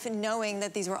life, and knowing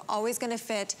that these were always gonna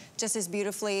fit just as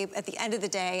beautifully at the end of the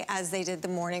day as they did the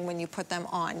morning when you put them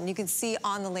on. And you can see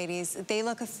on the ladies, they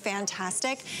look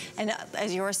fantastic. And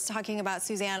as you were talking about,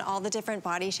 Suzanne, all the different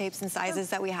body shapes and sizes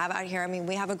that we have out here, I mean,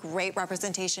 we have a great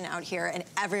representation out here, and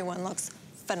everyone looks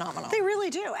phenomenal. They really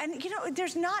do. And you know,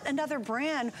 there's not another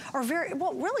brand, or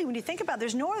well, really, when you think about it,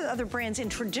 there's no other brands in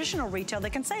traditional retail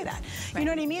that can say that. Right. You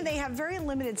know what I mean? They have very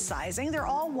limited sizing. They're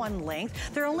all one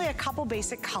length. There are only a couple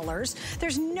basic colors.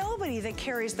 There's nobody that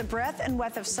carries the breadth and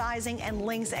width of sizing and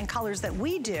lengths and colors that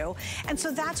we do. And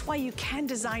so that's why you can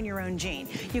design your own jean.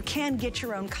 You can get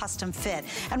your own custom fit.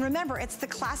 And remember, it's the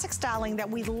classic styling that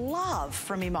we love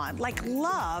from Iman. Like,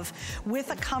 love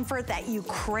with a comfort that you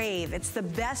crave. It's the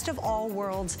best of all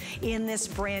worlds in this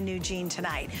brand new jean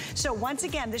tonight. So once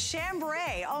again, the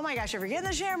chambray. Oh my gosh, if you're getting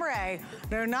the chambray,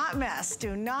 do not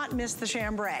miss the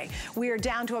chambray. We are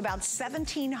down to about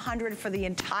 1,700 for the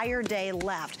entire day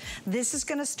left. This is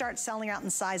gonna start selling out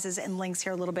in sizes and lengths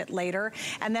here a little bit later.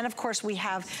 And then of course we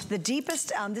have the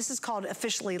deepest, this is called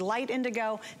officially light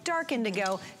indigo, dark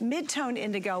indigo, mid-tone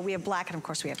indigo. We have black, and of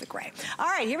course we have the gray. All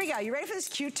right, here we go. You ready for this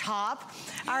cute top?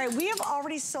 All right, we have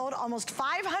already sold almost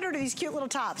 500 of these cute little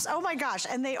tops. Oh my gosh.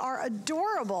 And they are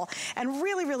adorable and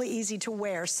really, really easy to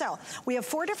wear. So we have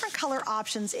 4 different color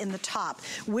options in the top,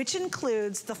 which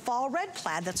includes the fall red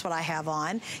plaid. That's what I have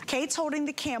on. Kate's holding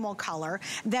the camel color.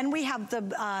 Then we have the,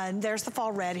 there's the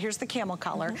fall red. Here's the camel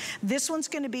color. This one's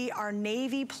gonna be our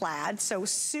navy plaid. So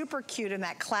super cute in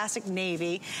that classic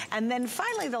navy. And then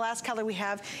finally, the last color we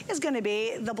have is gonna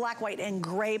be the black, white, and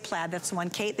gray plaid. That's the one,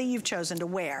 Kate, that you've chosen to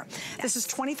wear. Yes. This is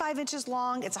 25 inches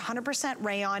long. It's 100%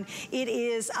 rayon. It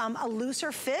is a looser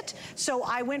fit, so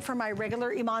I went for my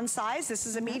regular Iman size. This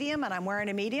is a medium, and I'm wearing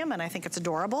a medium, and I think it's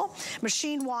adorable.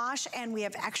 Machine wash, and we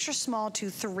have extra small to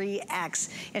 3X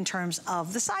in terms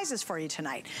of the sizes for you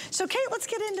tonight. So Kate, let's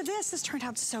get into this. This turned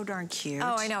out so darn cute.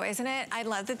 Oh, I know, isn't it? I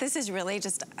love that this is really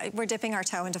just, we're dipping our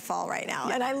toe into fall right now,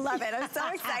 and I love it. I'm so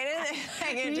excited.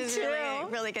 It just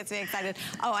really gets me excited.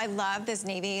 Oh, I love this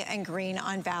navy and green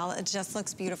on Val. It just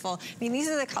looks beautiful. I mean, these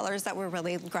are the colors that we're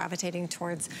really gravitating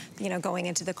towards, you know, going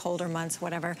into the colder months,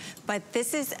 whatever. But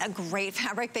this is a great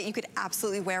fabric that you could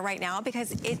absolutely wear right now,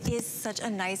 because it is such a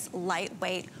nice,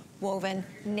 lightweight, woven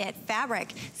knit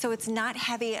fabric. So it's not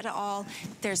heavy at all.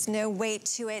 There's no weight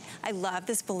to it. I love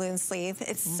this balloon sleeve.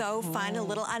 It's so fun, a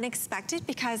little unexpected,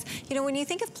 because, you know, when you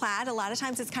think of plaid, a lot of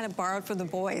times it's kind of borrowed from the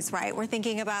boys, right? We're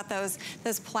thinking about those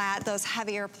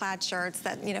heavier plaid shirts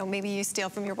that, you know, maybe you steal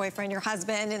from your boyfriend, your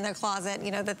husband in their closet, you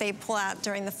know, that they pull out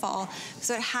during the fall.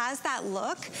 So it has that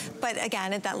look, but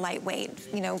again, at that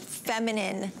lightweight, you know,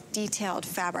 feminine, detailed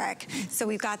fabric. So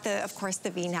we've got of course,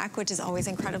 the V-neck, which is always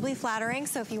incredibly flattering.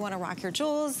 So if you want to rock your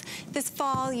jewels this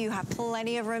fall, you have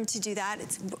plenty of room to do that.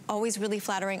 It's always really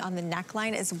flattering on the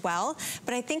neckline as well.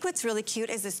 But I think what's really cute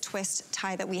is this twist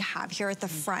tie that we have here at the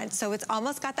front. So it's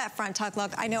almost got that front tuck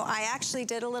look. I know I actually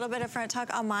did a little bit of front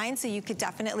tuck on mine, so you could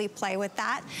definitely play with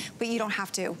that, but you don't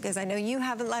have to, because I know you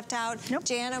have it left out. Nope.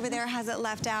 Jan over there has it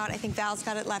left out. I think Val's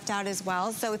got it left out as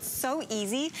well. So it's so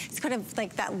easy. It's kind of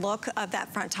like that look of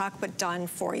that front tuck, but done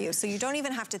for you. So you don't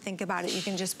even have to think about it. You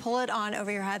can just pull it on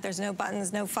over your head. There's no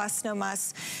buttons, no fuss, no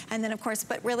muss. And then of course,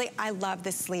 but really, I love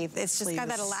this sleeve. It's just got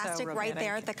that elastic right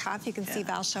there at the cuff. You can see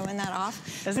Val showing that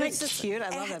off. Isn't it cute? I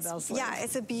love that Val sleeve. Yeah,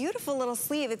 it's a beautiful little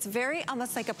sleeve. It's very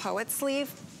almost like a poet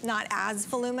sleeve, not as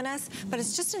voluminous, but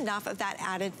it's just enough of that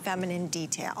added feminine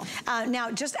detail.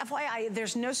 Now, just FYI,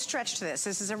 there's no stretch to this.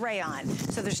 This is a rayon,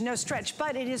 so there's no stretch,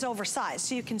 but it is oversized.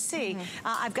 So you can see,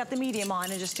 I've got the medium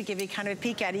on, and just to give you kind of a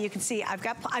peek at it, you can see I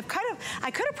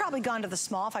could have probably gone to the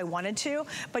small if I wanted to,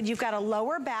 but you've got a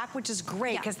lower back, which is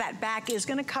great, because that back is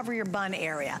gonna cover your bun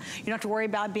area. You don't have to worry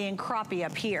about being croppy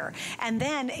up here. And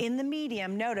then in the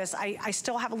medium, notice I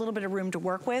still have a little bit of room to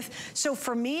work with. So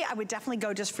for me, I would definitely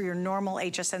go just for your normal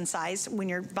HSN HSN size when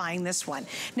you're buying this one.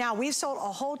 Now, we've sold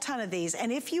a whole ton of these,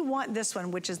 and if you want this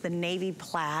one, which is the navy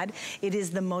plaid, it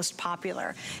is the most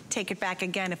popular. Take it back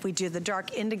again. If we do the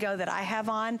dark indigo that I have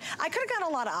on, I could have got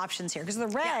a lot of options here because the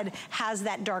red has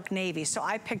that dark navy, so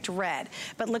I picked red.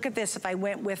 But look at this. If I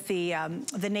went with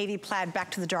the navy plaid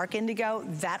back to the dark indigo,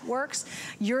 that works.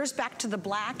 Yours back to the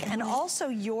black, and also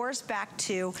yours back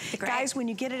to, guys, when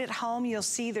you get it at home, you'll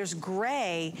see there's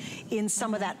gray in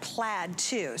some of that plaid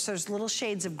too. So there's little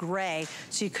shades of gray,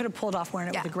 so you could have pulled off wearing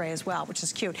it with the gray as well, which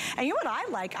is cute. And you know what I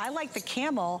like? I like the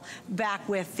camel back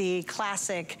with the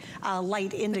classic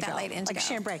light indigo, like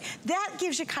chambray. That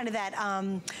gives you kind of that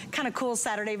kind of cool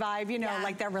Saturday vibe, you know,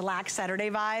 like that relaxed Saturday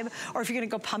vibe. Or if you're gonna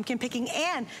go pumpkin picking,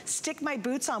 and stick my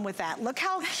boots on with that. Look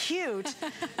how cute.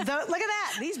 Look at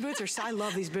that. These boots are, I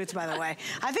love these boots, by the way.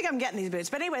 I think I'm getting these boots.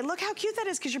 But anyway, look how cute that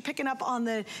is, because you're picking up on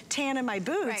the tan in my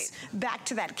boots back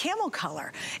to that camel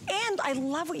color. And I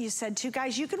love what you said too,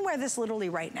 guys. You can wear this literally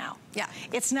right now. Yeah.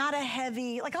 It's not a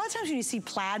heavy, like a lot of times when you see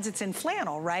plaids, it's in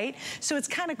flannel, right? So it's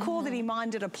kind of cool that Iman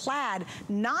did a plaid,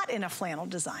 not in a flannel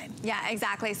design. Yeah,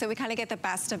 exactly. So we kind of get the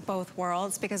best of both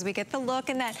worlds, because we get the look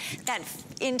and that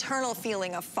internal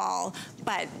feeling of fall,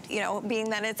 but you know, being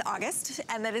that it's August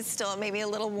and that it's still maybe a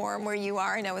little warm where you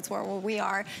are, I know it's warm where we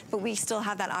are, but we still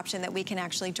have that option that we can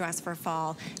actually dress for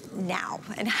fall now.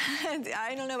 And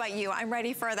I don't know about you, I'm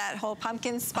ready for that whole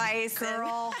pumpkin spice and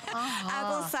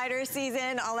apple cider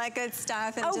season, all that good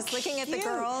stuff, and just looking at the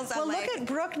girls. Well, look at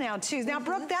Brooke now too. Now,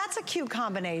 Brooke, that's a cute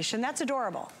combination. That's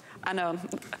adorable. I know.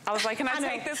 I was like, can I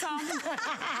take this home?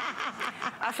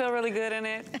 I feel really good in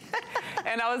it.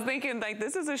 And I was thinking, like,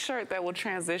 this is a shirt that will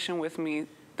transition with me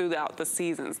throughout the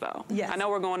seasons, though. Yes. I know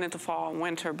we're going into fall and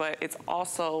winter, but it's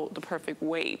also the perfect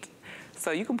weight. So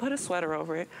you can put a sweater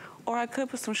over it, or I could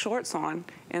put some shorts on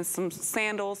and some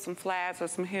sandals, some flats, or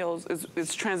some heels.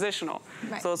 It's transitional.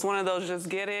 Right. So it's one of those, just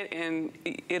get it, and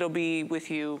it'll be with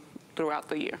you throughout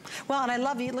the year. Well, and I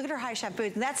love you. Look at her high shaft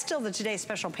boots. That's still the Today's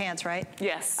Special pants, right?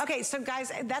 Yes. Okay, so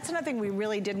guys, that's another thing we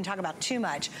really didn't talk about too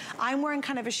much. I'm wearing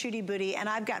kind of a shooty booty, and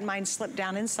I've got mine slipped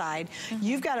down inside.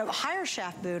 You've got a higher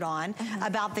shaft boot on,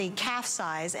 about the calf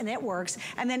size, and it works.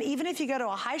 And then even if you go to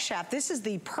a high shaft, this is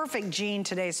the perfect jean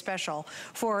Today's Special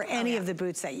for any of the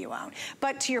boots that you own.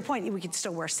 But to your point, we could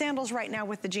still wear sandals right now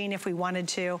with the jean if we wanted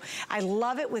to. I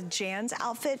love it with Jan's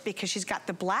outfit because she's got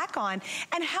the black on.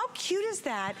 And how cute is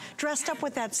that? Dressed up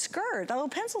with that skirt, a little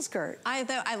pencil skirt. I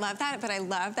love that, but I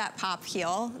love that pop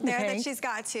heel there that she's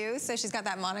got too. So she's got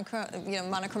that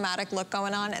monochromatic look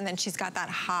going on, and then she's got that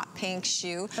hot pink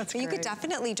shoe. That's great. You could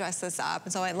definitely dress this up.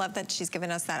 So I love that she's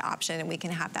given us that option, and we can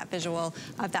have that visual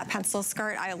of that pencil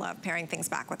skirt. I love pairing things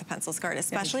back with a pencil skirt,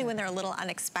 especially when they're a little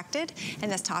unexpected,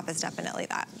 and this top is definitely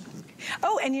that.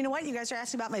 Oh, and you know what? You guys are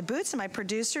asking about my boots, and my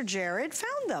producer, Jared,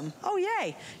 found them. Oh,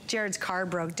 yay. Jared's car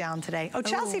broke down today. Oh,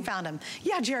 Chelsea found them.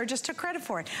 Yeah, Jared just took credit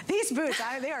for it. These boots,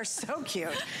 they are so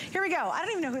cute. Here we go. I don't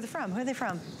even know who they're from. Who are they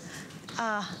from?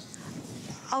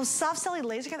 Oh, soft, silly,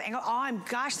 laser cut angle. Oh,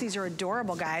 gosh, these are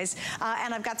adorable, guys.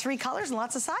 And I've got 3 colors and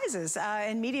lots of sizes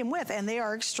and medium width, and they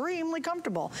are extremely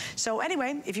comfortable. So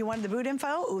anyway, if you wanted the boot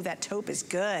info, ooh, that taupe is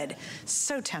good.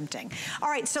 So tempting. All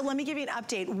right, so let me give you an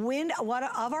update. What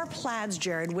of our plaids,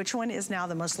 Jared, which one is now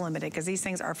the most limited? Because these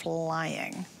things are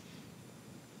flying.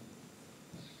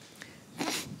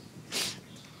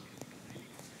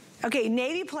 Okay,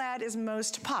 navy plaid is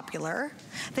most popular.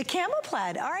 The camel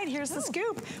plaid, all right, here's the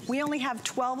scoop. We only have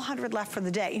 1,200 left for the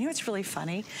day. You know what's really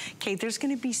funny? Kate, there's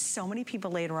gonna be so many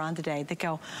people later on today that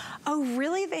go, oh,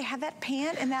 really? They have that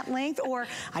pant in that length? Or,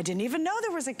 I didn't even know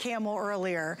there was a camel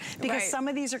earlier. Because some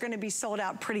of these are gonna be sold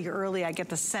out pretty early, I get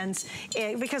the sense,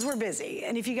 because we're busy.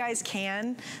 And if you guys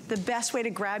can, the best way to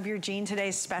grab your jean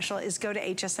Today's Special is go to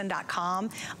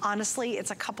hsn.com. Honestly, it's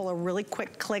a couple of really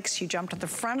quick clicks. You jump to the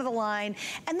front of the line,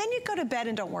 and then you go to bed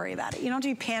and don't worry about it. You don't have to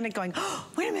be panicked going, oh,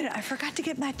 wait a minute, I forgot to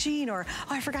get that jean, or oh,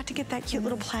 I forgot to get that cute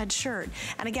little plaid shirt.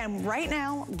 And again, right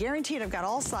now, guaranteed, I've got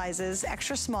all sizes,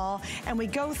 extra small, and we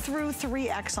go through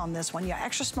 3X on this one. Yeah,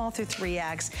 extra small through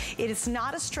 3X. It is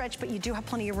not a stretch, but you do have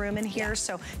plenty of room in here,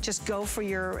 so just go for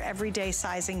your everyday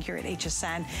sizing here at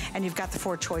HSN, and you've got the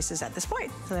 4 choices at this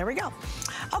point. So there we go.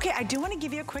 Okay, I do want to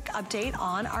give you a quick update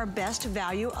on our best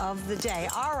value of the day.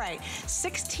 All right,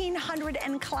 $1,600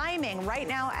 and climbing right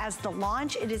now as the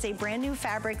launch. It is a brand new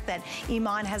fabric that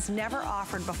Iman has never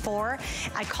offered before.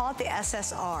 I call it the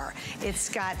SSR. It's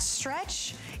got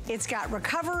stretch, it's got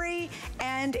recovery,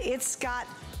 and it's got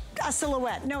a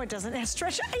silhouette. No, it doesn't. It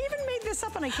stretch. I even made this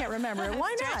up and I can't remember it.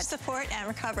 Why not? Stretch, support, and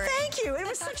recovery. Thank you. It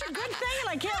was such a good thing and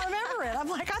I can't remember it. I'm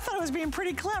like, I thought it was being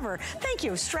pretty clever. Thank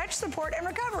you. Stretch, support, and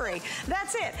recovery.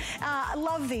 That's it. I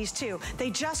love these too. They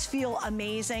just feel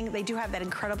amazing. They do have that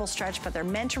incredible stretch, but they're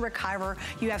meant to recover.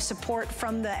 You have support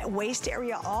from the waist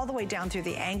area all the way down through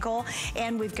the ankle.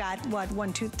 And we've got, what,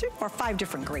 1, 2, 3, 4, 5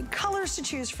 different great colors to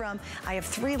choose from. I have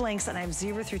 3 lengths and I have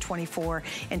 0 through 24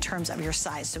 in terms of your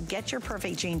size. So get your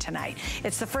perfect jean tonight.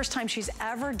 It's the first time she's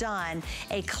ever done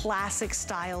a classic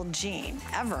style jean,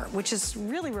 ever, which is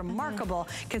really remarkable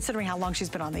considering how long she's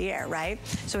been on the air, right?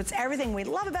 So it's everything we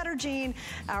love about her jean,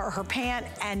 or her pant,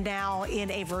 and now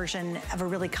in a version of a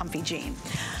really comfy jean.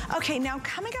 Okay, now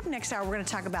coming up next hour, we're gonna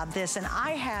talk about this, and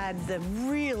I had the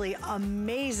really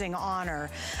amazing honor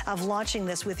of launching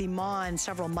this with Iman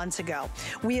several months ago.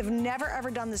 We have never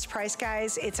ever done this price,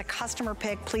 guys. It's a customer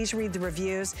pick. Please read the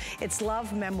reviews. It's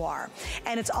Love Memoir,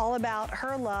 and it's all about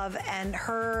her love and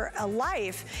her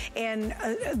life, and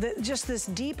just this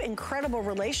deep, incredible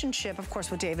relationship, of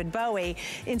course, with David Bowie,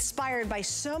 inspired by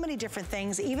so many different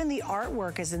things. Even the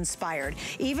artwork is inspired.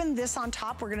 Even this on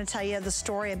top, we're gonna tell you the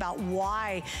story about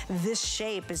why this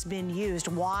shape has been used,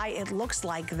 why it looks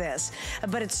like this.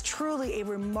 But it's truly a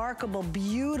remarkable,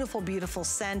 beautiful, beautiful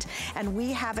scent, and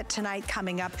we have it tonight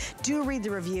coming up. Do read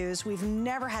the reviews. We've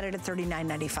never had it at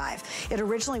 $39.95. It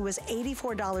originally was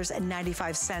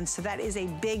 $84.95, so that is a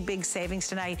big, big savings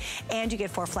tonight, and you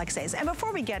get 4 flex days. And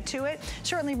before we get to it,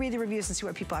 certainly read the reviews and see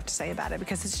what people have to say about it,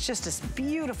 because it's just this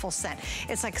beautiful scent.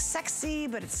 It's like sexy,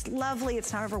 but it's lovely.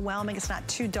 It's not overwhelming. It's not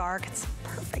too dark. It's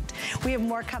perfect. We have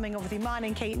more coming over with Iman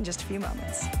and Kate in just a few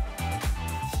moments.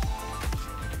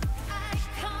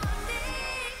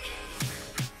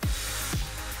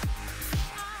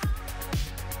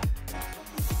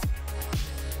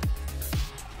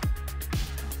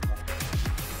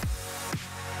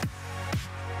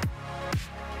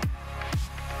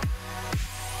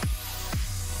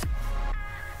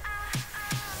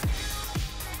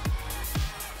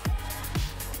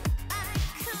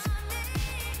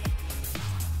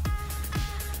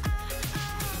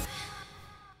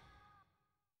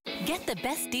 Get the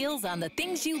best deals on the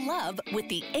things you love with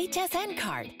the HSN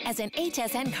card. As an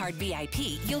HSN card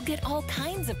VIP, you'll get all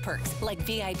kinds of perks, like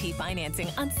VIP financing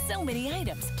on so many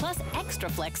items, plus extra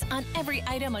flex on every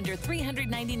item under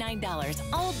 $399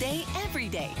 all day, every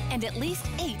day, and at least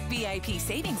 8 VIP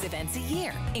savings events a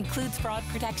year. Includes fraud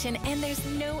protection, and there's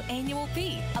no annual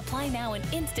fee. Apply now and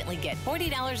instantly get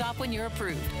 $40 off when you're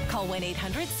approved. Call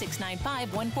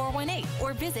 1-800-695-1418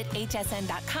 or visit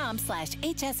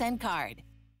hsn.com/HSN card.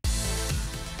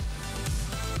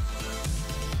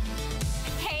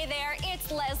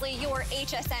 Leslie, your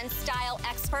HSN style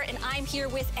expert, and I'm here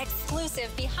with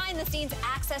exclusive behind-the-scenes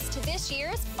access to this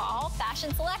year's fall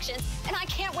fashion selections, and I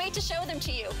can't wait to show them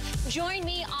to you. Join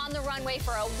me on the runway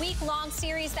for a week-long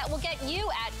series that will get you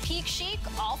at peak chic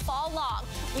all fall long.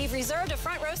 We've reserved a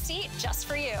front row seat just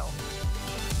for you.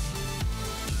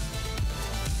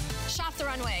 Shop the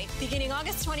runway, beginning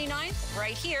August 29th,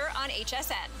 right here on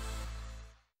HSN.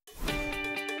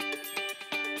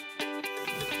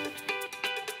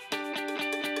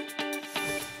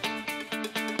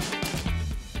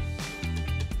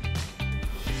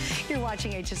 You're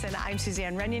watching HSN. I'm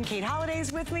Suzanne Runyon. Kate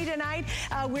Holliday's with me tonight.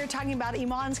 We're talking about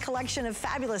Iman's collection of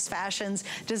fabulous fashions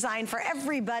designed for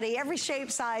everybody, every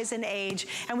shape, size, and age.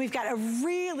 And we've got a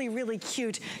really, really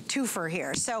cute twofer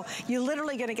here. So you're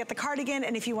literally going to get the cardigan,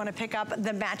 and if you want to pick up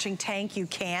the matching tank, you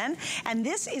can. And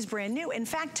this is brand new. In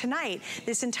fact, tonight,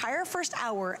 this entire first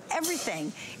hour,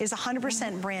 everything is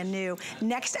 100% brand new.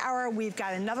 Next hour, we've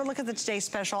got another look at the Today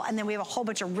Special, and then we have a whole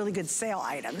bunch of really good sale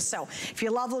items. So if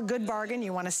you love a good bargain,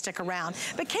 you want to stick around.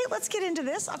 But Kate, let's get into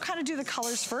this. I'll kind of do the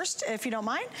colors first, if you don't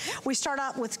mind. We start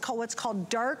out with what's called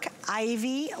dark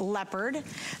ivy leopard.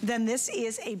 Then this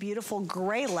is a beautiful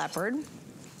gray leopard.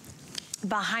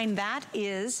 Behind that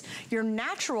is your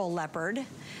natural leopard.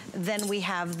 Then we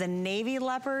have the navy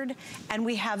leopard, and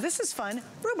we have, this is fun,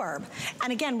 rhubarb.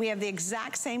 And again, we have the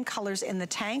exact same colors in the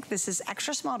tank. This is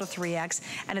extra small to 3X,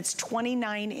 and it's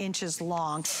 29 inches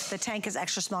long. The tank is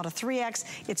extra small to 3X.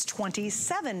 It's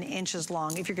 27 inches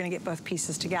long if you're gonna get both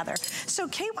pieces together. So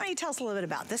Kate, why don't you tell us a little bit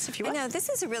about this, if you will? I know, this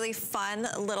is a really fun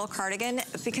little cardigan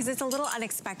because it's a little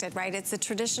unexpected, right? It's a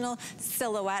traditional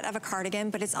silhouette of a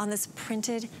cardigan, but it's on this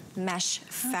printed mesh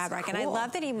fabric. Cool. And I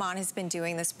love that Iman has been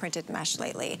doing this printed mesh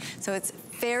lately. So it's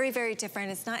very, very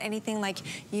different. It's not anything like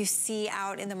you see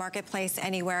out in the marketplace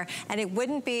anywhere. And it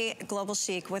wouldn't be global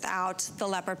chic without the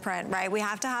leopard print, right? We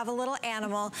have to have a little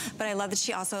animal, but I love that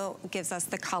she also gives us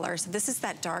the color. So this is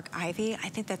that dark ivy. I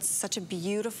think that's such a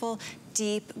beautiful,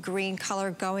 deep green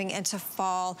color going into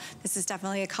fall. This is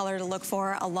definitely a color to look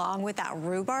for, along with that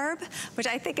rhubarb, which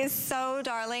I think is so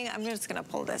darling. I'm just gonna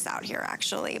pull this out here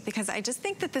actually, because I just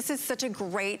think that this is such a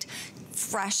great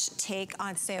fresh take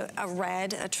on, say, a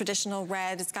red, a traditional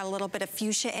red. It's got a little bit of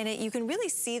fuchsia in it. You can really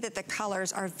see that the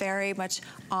colors are very much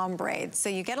ombre. So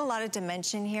you get a lot of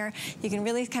dimension here. You can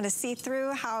really kind of see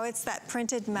through how it's that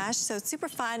printed mesh. So it's super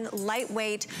fun,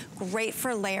 lightweight, great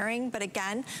for layering, but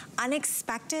again,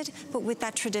 unexpected, but with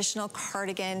that traditional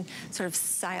cardigan sort of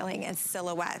styling and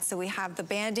silhouette. So we have the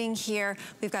banding here.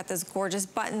 We've got those gorgeous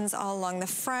buttons all along the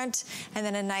front, and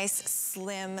then a nice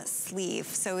slim sleeve.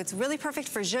 So it's really perfect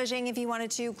for zhuzhing if you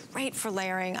wanted to, great for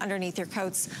layering underneath your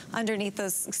coats, underneath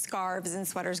those scarves and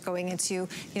sweaters going into,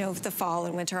 you know, the fall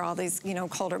and winter, all these, you know,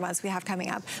 colder months we have coming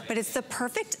up. But it's the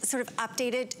perfect sort of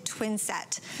updated twin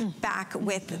set back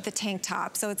with the tank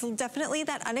top. So it's definitely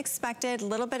that unexpected,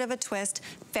 little bit of a twist,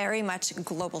 very much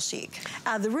global chic.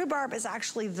 The rhubarb is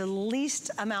actually the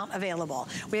least amount available.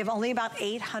 We have only about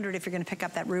 800 if you're gonna pick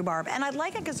up that rhubarb. And I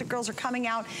like it because the girls are coming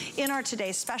out in our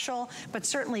today's special, but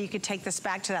certainly you could take this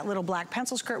back to that little black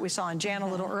pencil skirt we saw on Jan a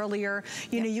little earlier.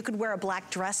 You know, you could wear a black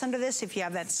dress under this if you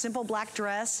have that simple black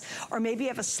dress, or maybe you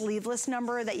have a sleeveless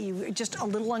number that you just a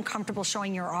little uncomfortable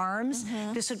showing your arms.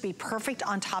 This would be perfect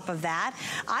on top of that.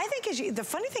 I think the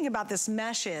funny thing about this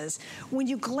mesh is when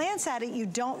you glance at it, you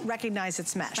don't recognize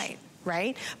it's mesh.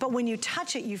 Right? But when you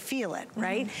touch it, you feel it,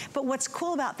 right? But what's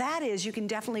cool about that is you can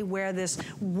definitely wear this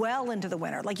well into the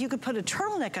winter. Like you could put a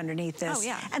turtleneck underneath this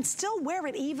and still wear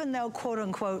it even though, quote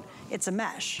unquote, it's a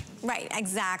mesh. Right,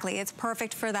 exactly. It's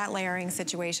perfect for that layering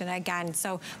situation again.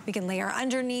 So we can layer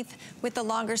underneath with the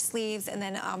longer sleeves and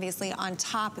then obviously on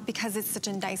top because it's such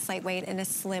a nice lightweight and a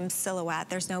slim silhouette.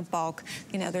 There's no bulk,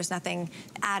 you know, there's nothing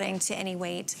adding to any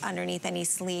weight underneath any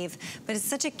sleeve. But it's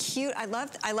such a cute, I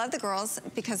love the girls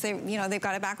because they, you know, they've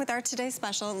got it back with our today's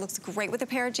special. It looks great with a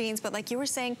pair of jeans, but like you were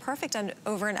saying, perfect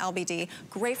over an LBD.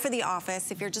 Great for the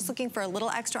office. If you're just looking for a little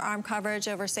extra arm coverage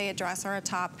over, say, a dress or a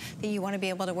top that you want to be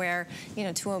able to wear, you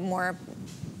know, to a more,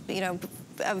 you know,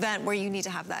 event where you need to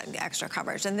have that extra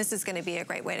coverage. And this is going to be a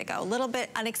great way to go. A little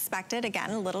bit unexpected, again,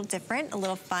 a little different, a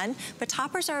little fun, but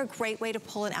toppers are a great way to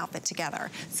pull an outfit together.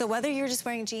 So whether you're just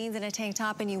wearing jeans and a tank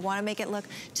top and you want to make it look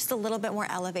just a little bit more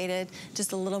elevated,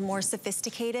 just a little more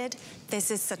sophisticated,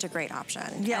 this is such a great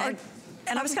option. Yeah.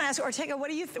 And I was going to ask Ortega,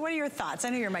 what are your thoughts? I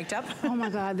know you're mic'd up. Oh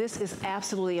my God, this is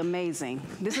absolutely amazing.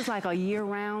 This is like a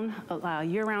year-round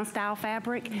style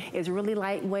fabric. It's really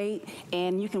lightweight,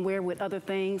 and you can wear it with other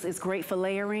things. It's great for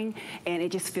layering, and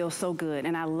it just feels so good.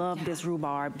 And I love this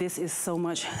rhubarb. This is so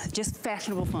much just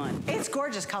fashionable fun. It's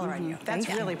gorgeous color on you. That's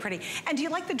really pretty. And do you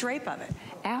like the drape of it?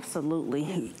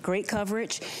 Absolutely. Great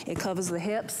coverage. It covers the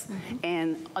hips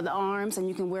and the arms, and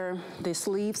you can wear the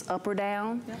sleeves up or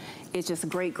down. It's just a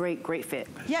great, great, great fit.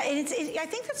 Yeah, and I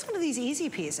think that's one of these easy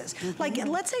pieces. Like,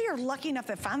 let's say you're lucky enough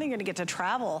that finally you're gonna get to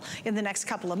travel in the next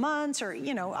couple of months or,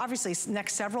 you know, obviously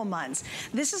next several months.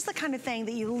 This is the kind of thing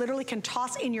that you literally can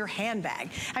toss in your handbag.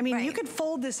 I mean, you could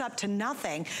fold this up to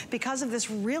nothing because of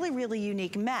this really, really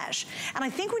unique mesh. And I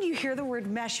think when you hear the word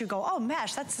mesh, you go, oh,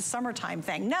 mesh, that's the summertime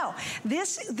thing. No,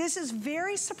 this is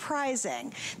very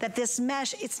surprising that this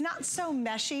mesh, it's not so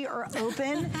meshy or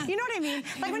open. You know what I mean?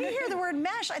 Like when you hear the word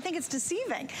mesh, I think it's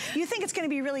deceiving. You think it's going to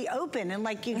be really open and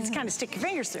like you can kind of stick your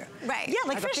fingers through. Right. Yeah,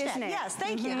 like fishnet. Yes,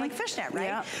 thank you. Like fishnet, right?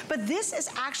 Yep. But this is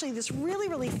actually this really,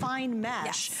 really fine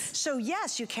mesh. So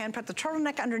yes, you can put the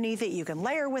turtleneck underneath it. You can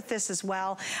layer with this as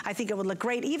well. I think it would look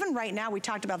great. Even right now, we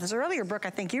talked about this earlier, Brooke, I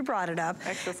think you brought it up,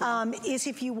 is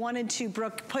if you wanted to,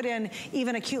 Brooke, put in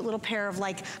even a cute little pair of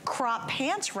like crop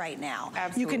pants right now.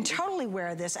 Absolutely. You can totally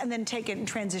wear this and then take it and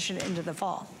transition it into the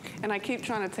fall. And I keep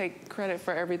trying to take credit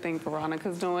for everything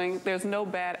Veronica's doing. There's no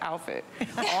bad outfit.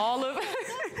 All of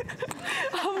it.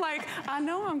 I'm like, I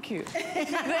know I'm cute.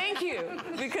 Thank you.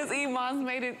 Because Iman's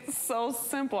made it so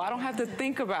simple. I don't have to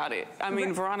think about it. I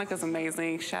mean, Veronica's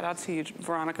amazing. Shout out to you,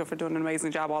 Veronica, for doing an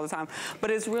amazing job all the time.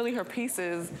 But it's really her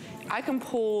pieces. I can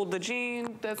pull the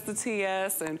jean, that's the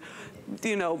TS, and,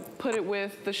 you know, put it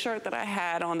with the shirt that I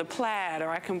had on the plaid, or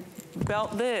I can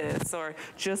belt this, or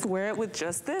just wear it with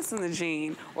just this in the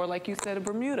jean, or like you said, a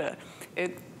Bermuda.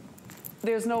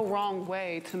 There's no wrong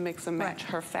way to mix and match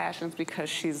her fashions because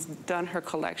she's done her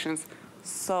collections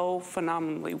so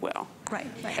phenomenally well. Right.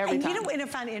 Every and time. you know, and I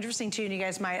find it interesting too, and you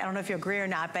guys might, I don't know if you agree or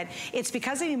not, but it's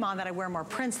because of Iman that I wear more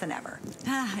prints than ever.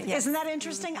 Yes. Isn't that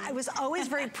interesting? I was always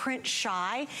very print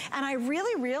shy, and I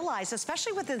really realized,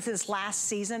 especially with this last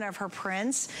season of her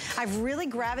prints, I've really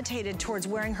gravitated towards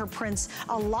wearing her prints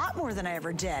a lot more than I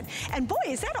ever did. And boy,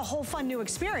 is that a whole fun new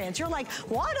experience. You're like,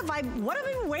 what have I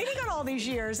been waiting on all these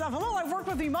years? Hello, I've worked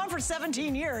with Iman for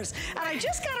 17 years, and I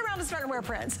just got around to starting to wear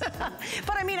prints.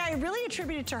 But I mean, I really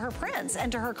attribute it to her prints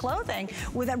and to her clothing,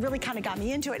 that really kind of got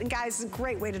me into it. And guys, it's a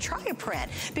great way to try a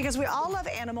print, because we all love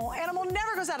Animal. Animal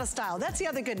never goes out of style. That's the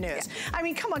other good news. Yeah. I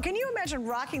mean, come on, can you imagine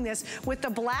rocking this with the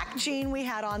black jean we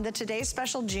had on, the Today's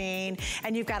Special jean,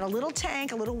 and you've got a little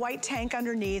tank, a little white tank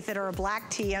underneath it, or a black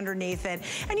tee underneath it,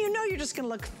 and you know you're just gonna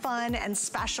look fun and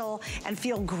special and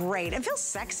feel great and feel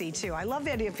sexy too. I love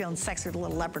the idea of feeling sexy with a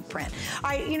little leopard print.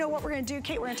 All right, you know what we're gonna do,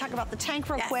 Kate? We're gonna talk about the tank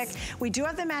real quick. We do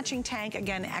have the matching tank,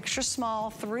 again, extra small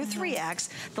through 3X.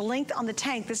 The length on the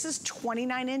tank, this is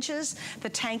 29 inches. The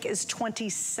tank is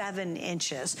 27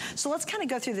 inches. So let's kind of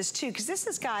go through this too, because this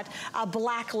has got a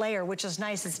black layer, which is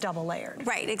nice, it's double layered.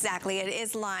 Right, exactly. It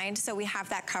is lined, so we have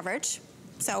that coverage.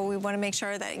 So we want to make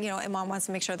sure that, you know, Iman wants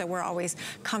to make sure that we're always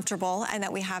comfortable and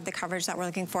that we have the coverage that we're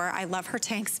looking for. I love her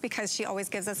tanks because she always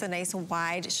gives us a nice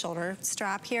wide shoulder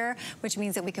strap here, which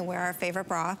means that we can wear our favorite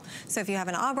bra. So if you have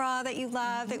an bra that you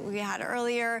love, that we had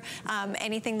earlier,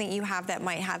 anything that you have that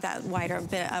might have that wider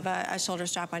bit of a shoulder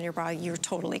strap on your bra, you're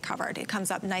totally covered. It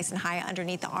comes up nice and high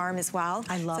underneath the arm as well.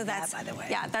 I love that, by the way.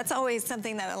 Yeah, that's always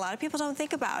something that a lot of people don't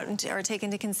think about or take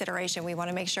into consideration. We want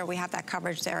to make sure we have that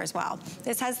coverage there as well.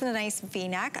 This has the nice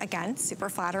V-neck, again, super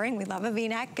flattering. We love a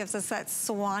V-neck, gives us that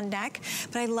swan neck.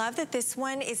 But I love that this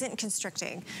one isn't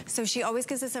constricting. So she always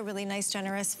gives us a really nice,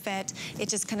 generous fit. It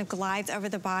just kind of glides over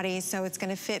the body, so it's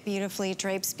going to fit beautifully,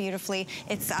 drapes beautifully.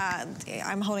 It's,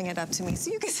 I'm holding it up to me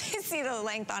so you can see the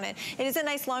length on it. It is a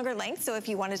nice longer length, so if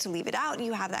you wanted to leave it out,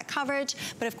 you have that coverage.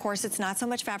 But of course, it's not so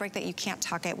much fabric that you can't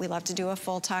tuck it. We love to do a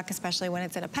full tuck, especially when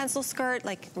it's in a pencil skirt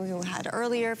like we had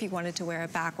earlier. If you wanted to wear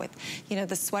it back with, you know,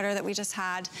 the sweater that we just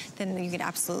had, then you could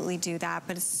absolutely do that.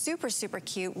 But it's super, super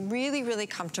cute. Really, really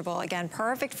comfortable. Again,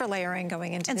 perfect for layering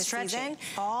going into the season.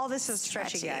 All this is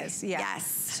stretchy, guys. Yeah. Yes.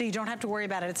 So you don't have to worry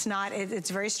about it. It's not, it's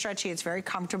very stretchy. It's very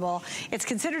comfortable. It's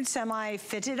considered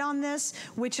semi-fitted on this,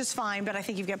 which is fine, but I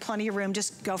think you've got plenty of room.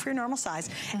 Just go for your normal size.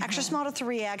 Extra small to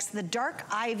 3X. The dark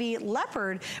ivy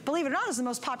leopard, believe it or not, is the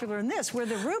most popular in this, where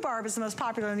the rhubarb is the most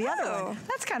popular in the other one.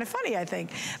 That's kind of funny, I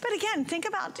think. But again, think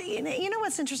about, you know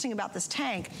what's interesting about this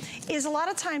tank is a lot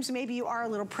of times maybe you are a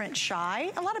little print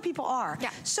shy. A lot of people are.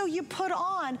 Yeah. So you put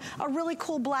on a really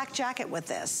cool black jacket with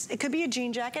this. It could be a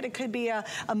jean jacket. It could be a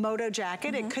moto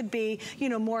jacket. It could be, you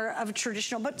know, more of a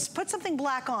traditional, but put something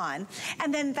black on.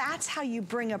 And then that's how you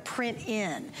bring a print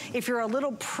in. If you're a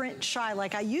little print shy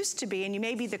like I used to be, and you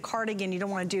may be the cardigan, you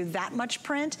don't want to do that much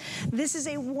print, this is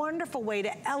a wonderful way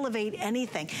to elevate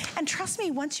anything. And trust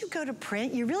me, once you go to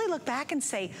print, you really look back and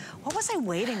say, what was I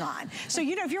waiting on? So,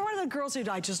 you know, if you're one of the girls who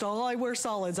I wear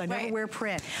solids, I never wear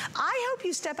print. I hope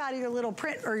you step out of your little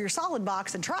print or your solid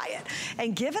box and try it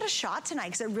and give it a shot tonight,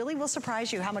 because it really will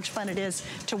surprise you how much fun it is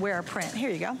to wear a print. Here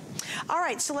you go. All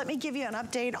right, so let me give you an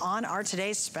update on our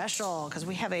today's special, because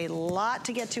we have a lot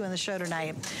to get to in the show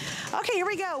tonight. Okay, here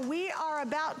we go. We are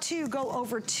about to go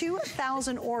over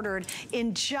 2,000 ordered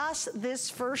in just this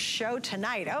first show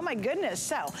tonight. Oh my goodness.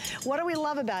 So what do we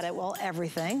love about it? Well,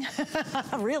 everything.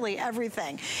 Really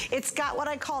everything. It's got what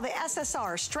I call the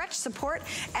SSR, stretch, support,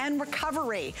 and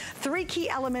recovery. 3 key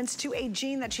elements to a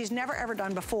jean that she's never ever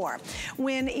done before.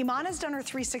 When Iman has done her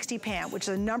 360 pant, which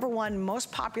is the #1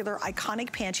 most popular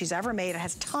iconic pant she's ever made, it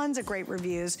has tons of great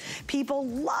reviews. People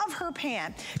love her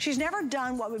pant. She's never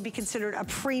done what would be considered a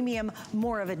premium,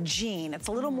 more of a jean. It's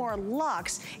a little more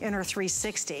luxe in her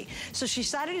 360. So she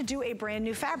decided to do a brand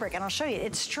new fabric, and I'll show you.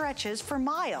 It stretches for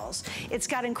miles. It's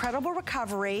got incredible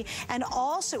recovery, and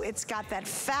also it's got that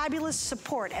fabulous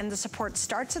support, and the support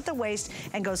starts at the waist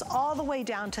and goes all the way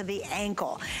down to the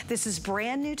ankle. This is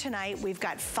brand new tonight. We've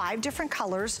got 5 different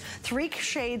colors, 3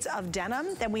 shades of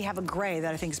denim, then we have a gray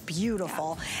that I think is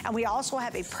beautiful, and we also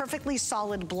have a perfectly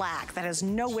solid black that has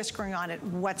no whiskering on it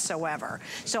whatsoever.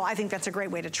 So I think that's a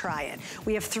great way to try it.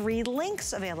 We have 3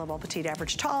 lengths available, petite,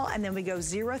 average, tall, and then we go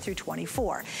 0 through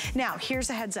 24. Now, here's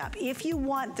a heads up. If you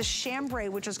want the chambray,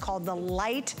 which is called the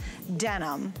light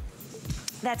denim,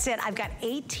 That's it. I've got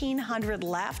 1,800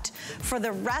 left for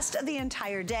the rest of the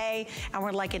entire day, and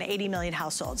we're like in 80 million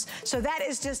households. So that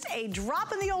is just a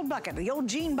drop in the old bucket, the old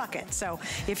jean bucket. So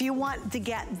if you want to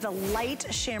get the light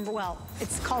chambray, well,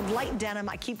 it's called light denim.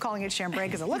 I keep calling it chambray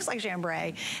because it looks like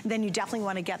chambray. Then you definitely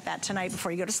want to get that tonight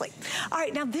before you go to sleep. All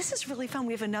right, now this is really fun.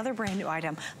 We have another brand new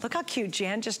item. Look how cute.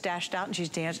 Jan just dashed out and she's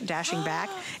dashing back.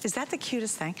 Is that the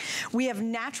cutest thing? We have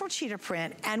natural cheetah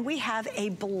print and we have a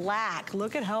black.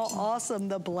 Look at how awesome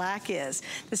the black is.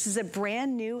 This is a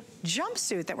brand new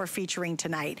jumpsuit that we're featuring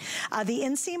tonight. The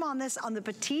inseam on this, on the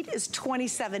petite, is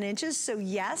 27 inches. So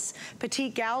yes,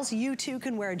 petite gals, you too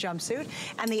can wear a jumpsuit.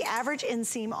 And the average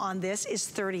inseam on this is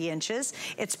 30 inches.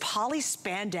 It's poly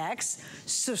spandex,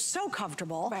 so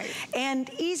comfortable. Right. And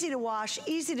easy to wash,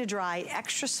 easy to dry,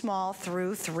 extra small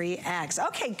through 3X.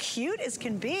 Okay, cute as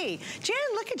can be. Jan,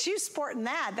 look at you sporting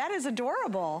that. That is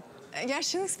adorable. Yeah,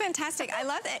 she looks fantastic. I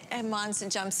love Iman's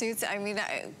jumpsuits. I mean,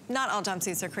 not all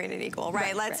jumpsuits are created equal,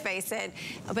 right? Let's face it.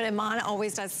 But Iman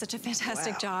always does such a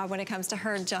fantastic job when it comes to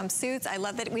her jumpsuits. I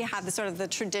love that we have the sort of the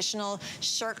traditional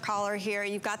shirt collar here.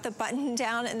 You've got the button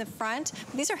down in the front.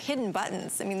 These are hidden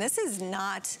buttons. I mean, this is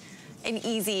not an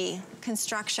easy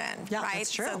construction, right?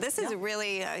 That's true. So this is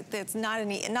really, it's not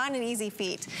an easy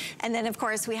feat. And then of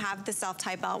course we have the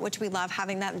self-tie belt, which we love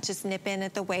having that just nip in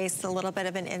at the waist, a little bit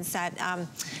of an inset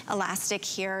elastic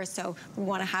here. So we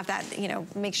want to have that, you know,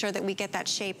 make sure that we get that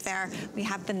shape there. We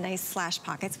have the nice slash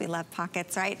pockets. We love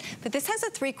pockets, right? But this has a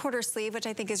 3/4 sleeve, which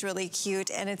I think is really cute,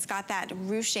 and it's got that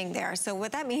ruching there. So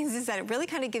what that means is that it really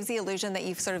kind of gives the illusion that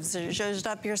you've sort of zhuzhed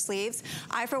up your sleeves.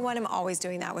 I, for one, am always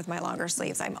doing that with my longer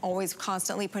sleeves. I'm always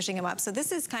constantly pushing them up. So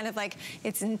this is kind of like,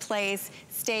 it's in place,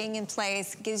 staying in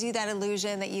place, gives you that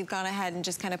illusion that you've gone ahead and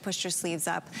just kind of pushed your sleeves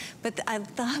up. But I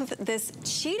love this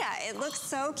cheetah. It looks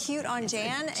so cute on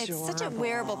Jan. It's such a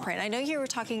wearable print. I know you were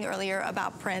talking earlier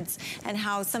about prints and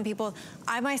how some people,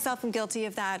 I myself am guilty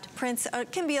of that. Prints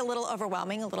can be a little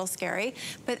overwhelming, a little scary,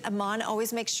 but Iman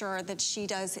always makes sure that she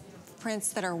does prints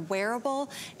that are wearable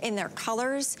in their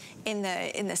colors, in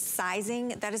the sizing.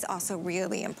 That is also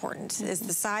really important, is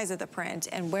the size of the print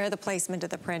and where the placement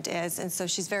of the print is. And so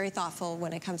she's very thoughtful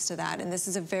when it comes to that. And this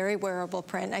is a very wearable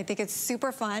print. I think it's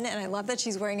super fun, and I love that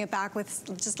she's wearing it back with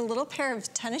just a little pair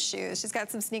of tennis shoes. She's got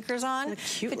some sneakers on,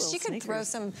 but she could throw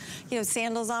some, you know,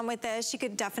 sandals on with this. She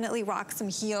could definitely rock some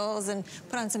heels and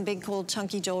put on some big, cool,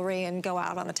 chunky jewelry and go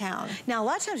out on the town. Now, a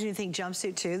lot of times when you think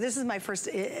jumpsuit too, this is my first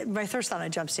thought on a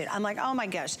jumpsuit. I'm like, oh my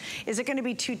gosh, is it gonna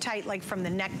be too tight, like from the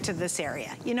neck to this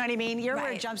area? You know what I mean? You're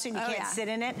wearing a jumpsuit and you can't sit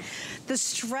in it. The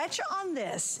stretch on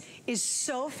this is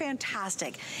so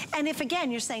fantastic. And if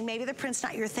again, you're saying maybe the print's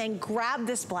not your thing, grab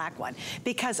this black one.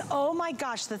 Because oh my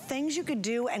gosh, the things you could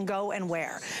do and go and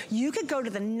wear. You could go to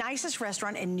the nicest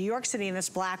restaurant in New York City in this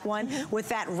black one with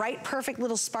that right perfect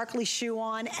little sparkly shoe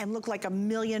on and look like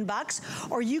 $1,000,000.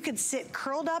 Or you could sit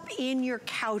curled up in your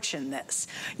couch in this.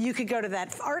 You could go to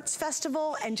that arts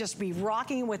festival and just be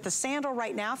rocking with the sandal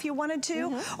right now if you wanted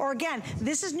to. Or again,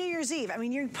 this is New Year's Eve. I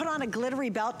mean, you put on a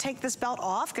glittery belt, take this belt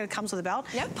off, because it comes with a belt.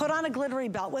 Put on a glittery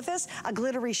belt with this, a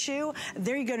glittery shoe,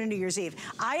 there you go to New Year's Eve.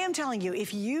 I am telling you,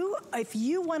 if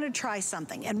you want to try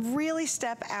something and really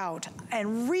step out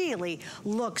and really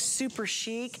look super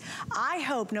chic, I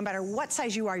hope no matter what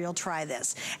size you are, you'll try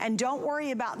this. And don't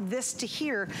worry about this to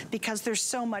here because there's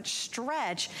so much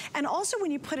stretch. And also when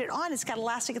you put it on, it's got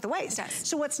elastic at the waist.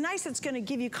 So what's nice, it's going to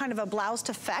give you kind of a blouse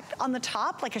effect on the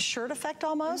top, like a shirt effect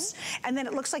almost. And then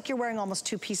it looks like you're wearing almost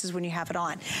two pieces when you have it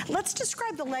on. Let's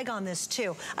describe the leg on this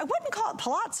too. I wouldn't call it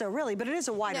palazzo really, but it is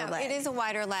a wider leg. It is a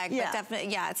wider leg, but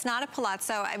definitely, it's not a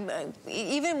palazzo.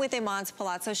 Even with Iman's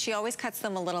palazzo, she always cuts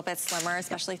them a little bit slimmer,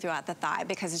 especially throughout the thigh,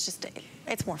 because it's just,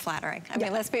 it's more flattering. I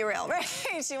mean, let's be real, right?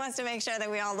 She wants to make sure that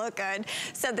we all look good.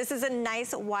 So this is a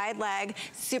nice wide leg,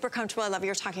 super comfortable. I love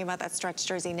you're talking about that stretch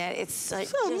jersey knit. It's like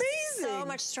so amazing. So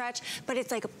much stretch, but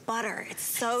it's like butter. It's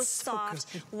so soft,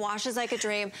 washes like a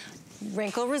dream.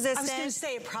 Wrinkle resistant. I was going to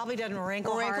say it probably doesn't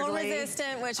wrinkle hardly.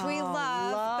 Resistant, which we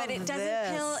love, but it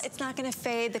doesn't kill. It's not going to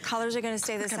fade. The colors are going to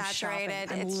stay the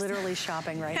saturated. I'm literally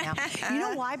shopping right now. You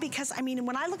know why? Because I mean,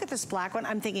 when I look at this black one,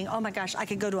 I'm thinking, oh my gosh, I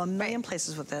could go to a million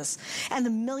places with this, and the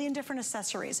million different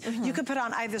accessories. You could put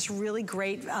on. I have this really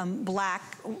great black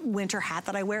winter hat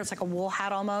that I wear. It's like a wool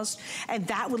hat almost, and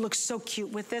that would look so cute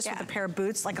with this, with a pair of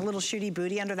boots, like a little shooty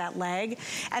booty under that leg,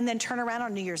 and then turn around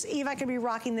on New Year's Eve. I could be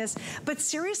rocking this. But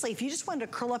seriously, if you just wanted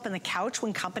to curl up in the couch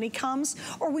when company comes,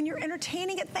 or when you're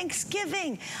entertaining at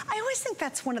Thanksgiving. I always think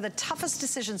that's one of the toughest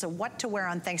decisions of what to wear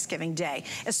on Thanksgiving Day,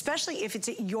 especially if it's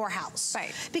at your house.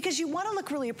 Because you want to look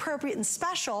really appropriate and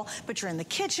special, but you're in the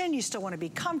kitchen, you still want to be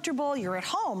comfortable, you're you're at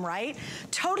home, right?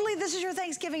 Totally, this is your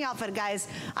Thanksgiving outfit, guys.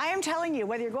 I am telling you,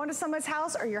 whether you're going to someone's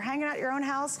house or you're hanging out at your own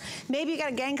house, maybe you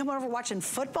got a gang coming over watching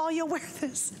football, you'll wear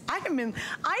this. I am,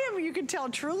 you can tell,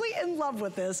 truly in love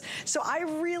with this. So I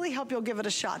really hope you'll give it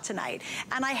a shot tonight.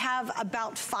 And I have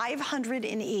about 500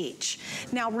 in each.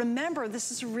 Now remember,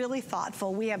 this is really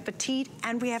thoughtful. We have petite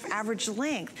and we have average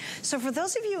length. So for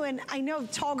those of you, and I know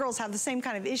tall girls have the same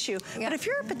kind of issue, but if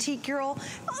you're a petite girl,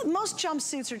 most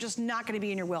jumpsuits are just not gonna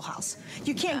be in your wheelhouse.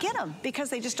 You can't get them because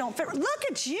they just don't fit. Look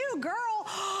at you, girl.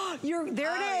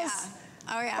 There it is.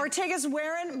 Oh yeah. Ortega's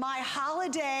wearing my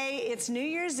holiday. It's New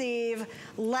Year's Eve.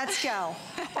 Let's go.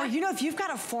 Or you know, if you've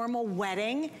got a formal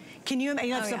wedding, can you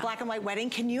imagine, it's a black and white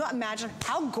wedding, can you imagine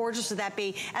how gorgeous would that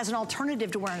be as an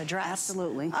alternative to wearing a dress?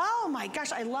 Absolutely. Oh my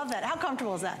gosh, I love that. How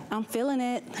comfortable is that? I'm feeling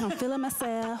it. I'm feeling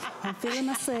myself. I'm feeling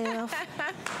myself.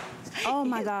 Oh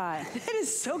my God. It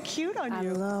is so cute on you.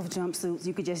 I love jumpsuits.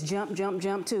 You could just jump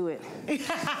to it.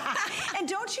 And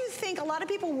don't you think a lot of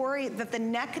people worry that the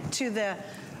neck to the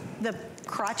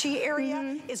crotchy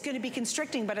area is going to be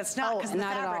constricting, but it's not because of the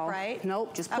fabric, right?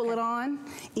 Nope, just pull it on.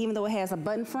 Even though it has a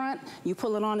button front, you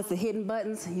pull it on, it's the hidden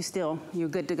buttons, you're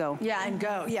good to go. Yeah, and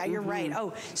go. Yeah, you're right.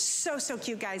 Oh, so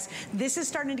cute, guys. This is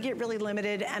starting to get really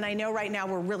limited, and I know right now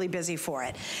we're really busy for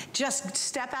it. Just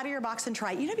step out of your box and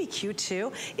try it. You know what'd be cute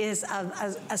too is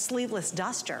a sleeveless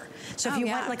duster. So if you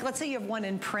want, like, let's say you have one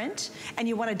in print and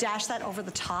you want to dash that over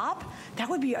the top, that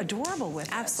would be adorable with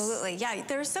this. Absolutely. Yeah,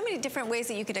 there's so many different ways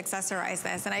that you could accessorize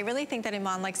this, and I really think that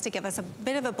Iman likes to give us a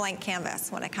bit of a blank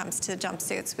canvas when it comes to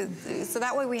jumpsuits, so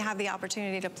that way we have the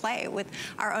opportunity to play with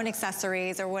our own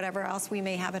accessories or whatever else we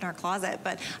may have in our closet.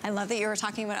 But I love that you were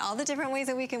talking about all the different ways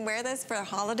that we can wear this for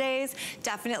holidays.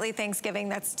 Definitely Thanksgiving.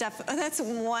 That's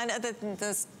one of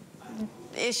the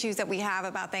issues that we have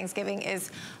about Thanksgiving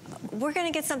is we're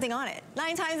gonna get something on it.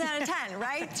 9 times out of 10,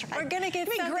 right? That's right. We're gonna get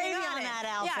something gravy on that it.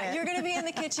 outfit. Yeah, you're gonna be in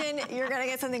the kitchen, you're gonna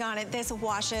get something on it. This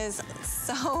washes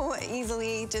so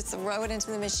easily. Just throw it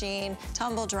into the machine,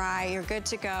 tumble dry, you're good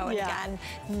to go. And again,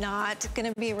 not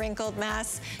gonna be a wrinkled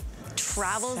mess.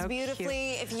 Travels so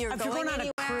beautifully if you're going on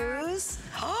anywhere. a cruise.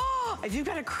 Oh, if you've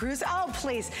got a cruise, oh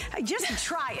please, just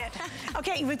try it.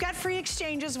 Okay, we've got free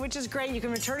exchanges, which is great. You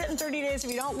can return it in 30 days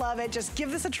if you don't love it. Just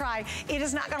give this a try. It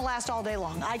is not gonna last all day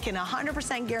long. I can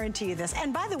 100% guarantee you this.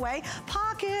 And by the way,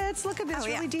 pockets. Look at these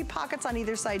really deep pockets on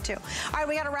either side too. All right,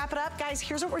 we gotta wrap it up. Guys,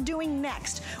 here's what we're doing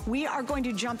next. We are going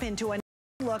to jump into a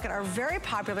look at our very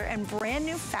popular and brand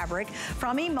new fabric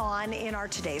from Iman in our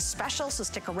today's special, so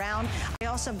stick around. I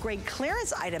also have great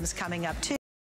clearance items coming up too.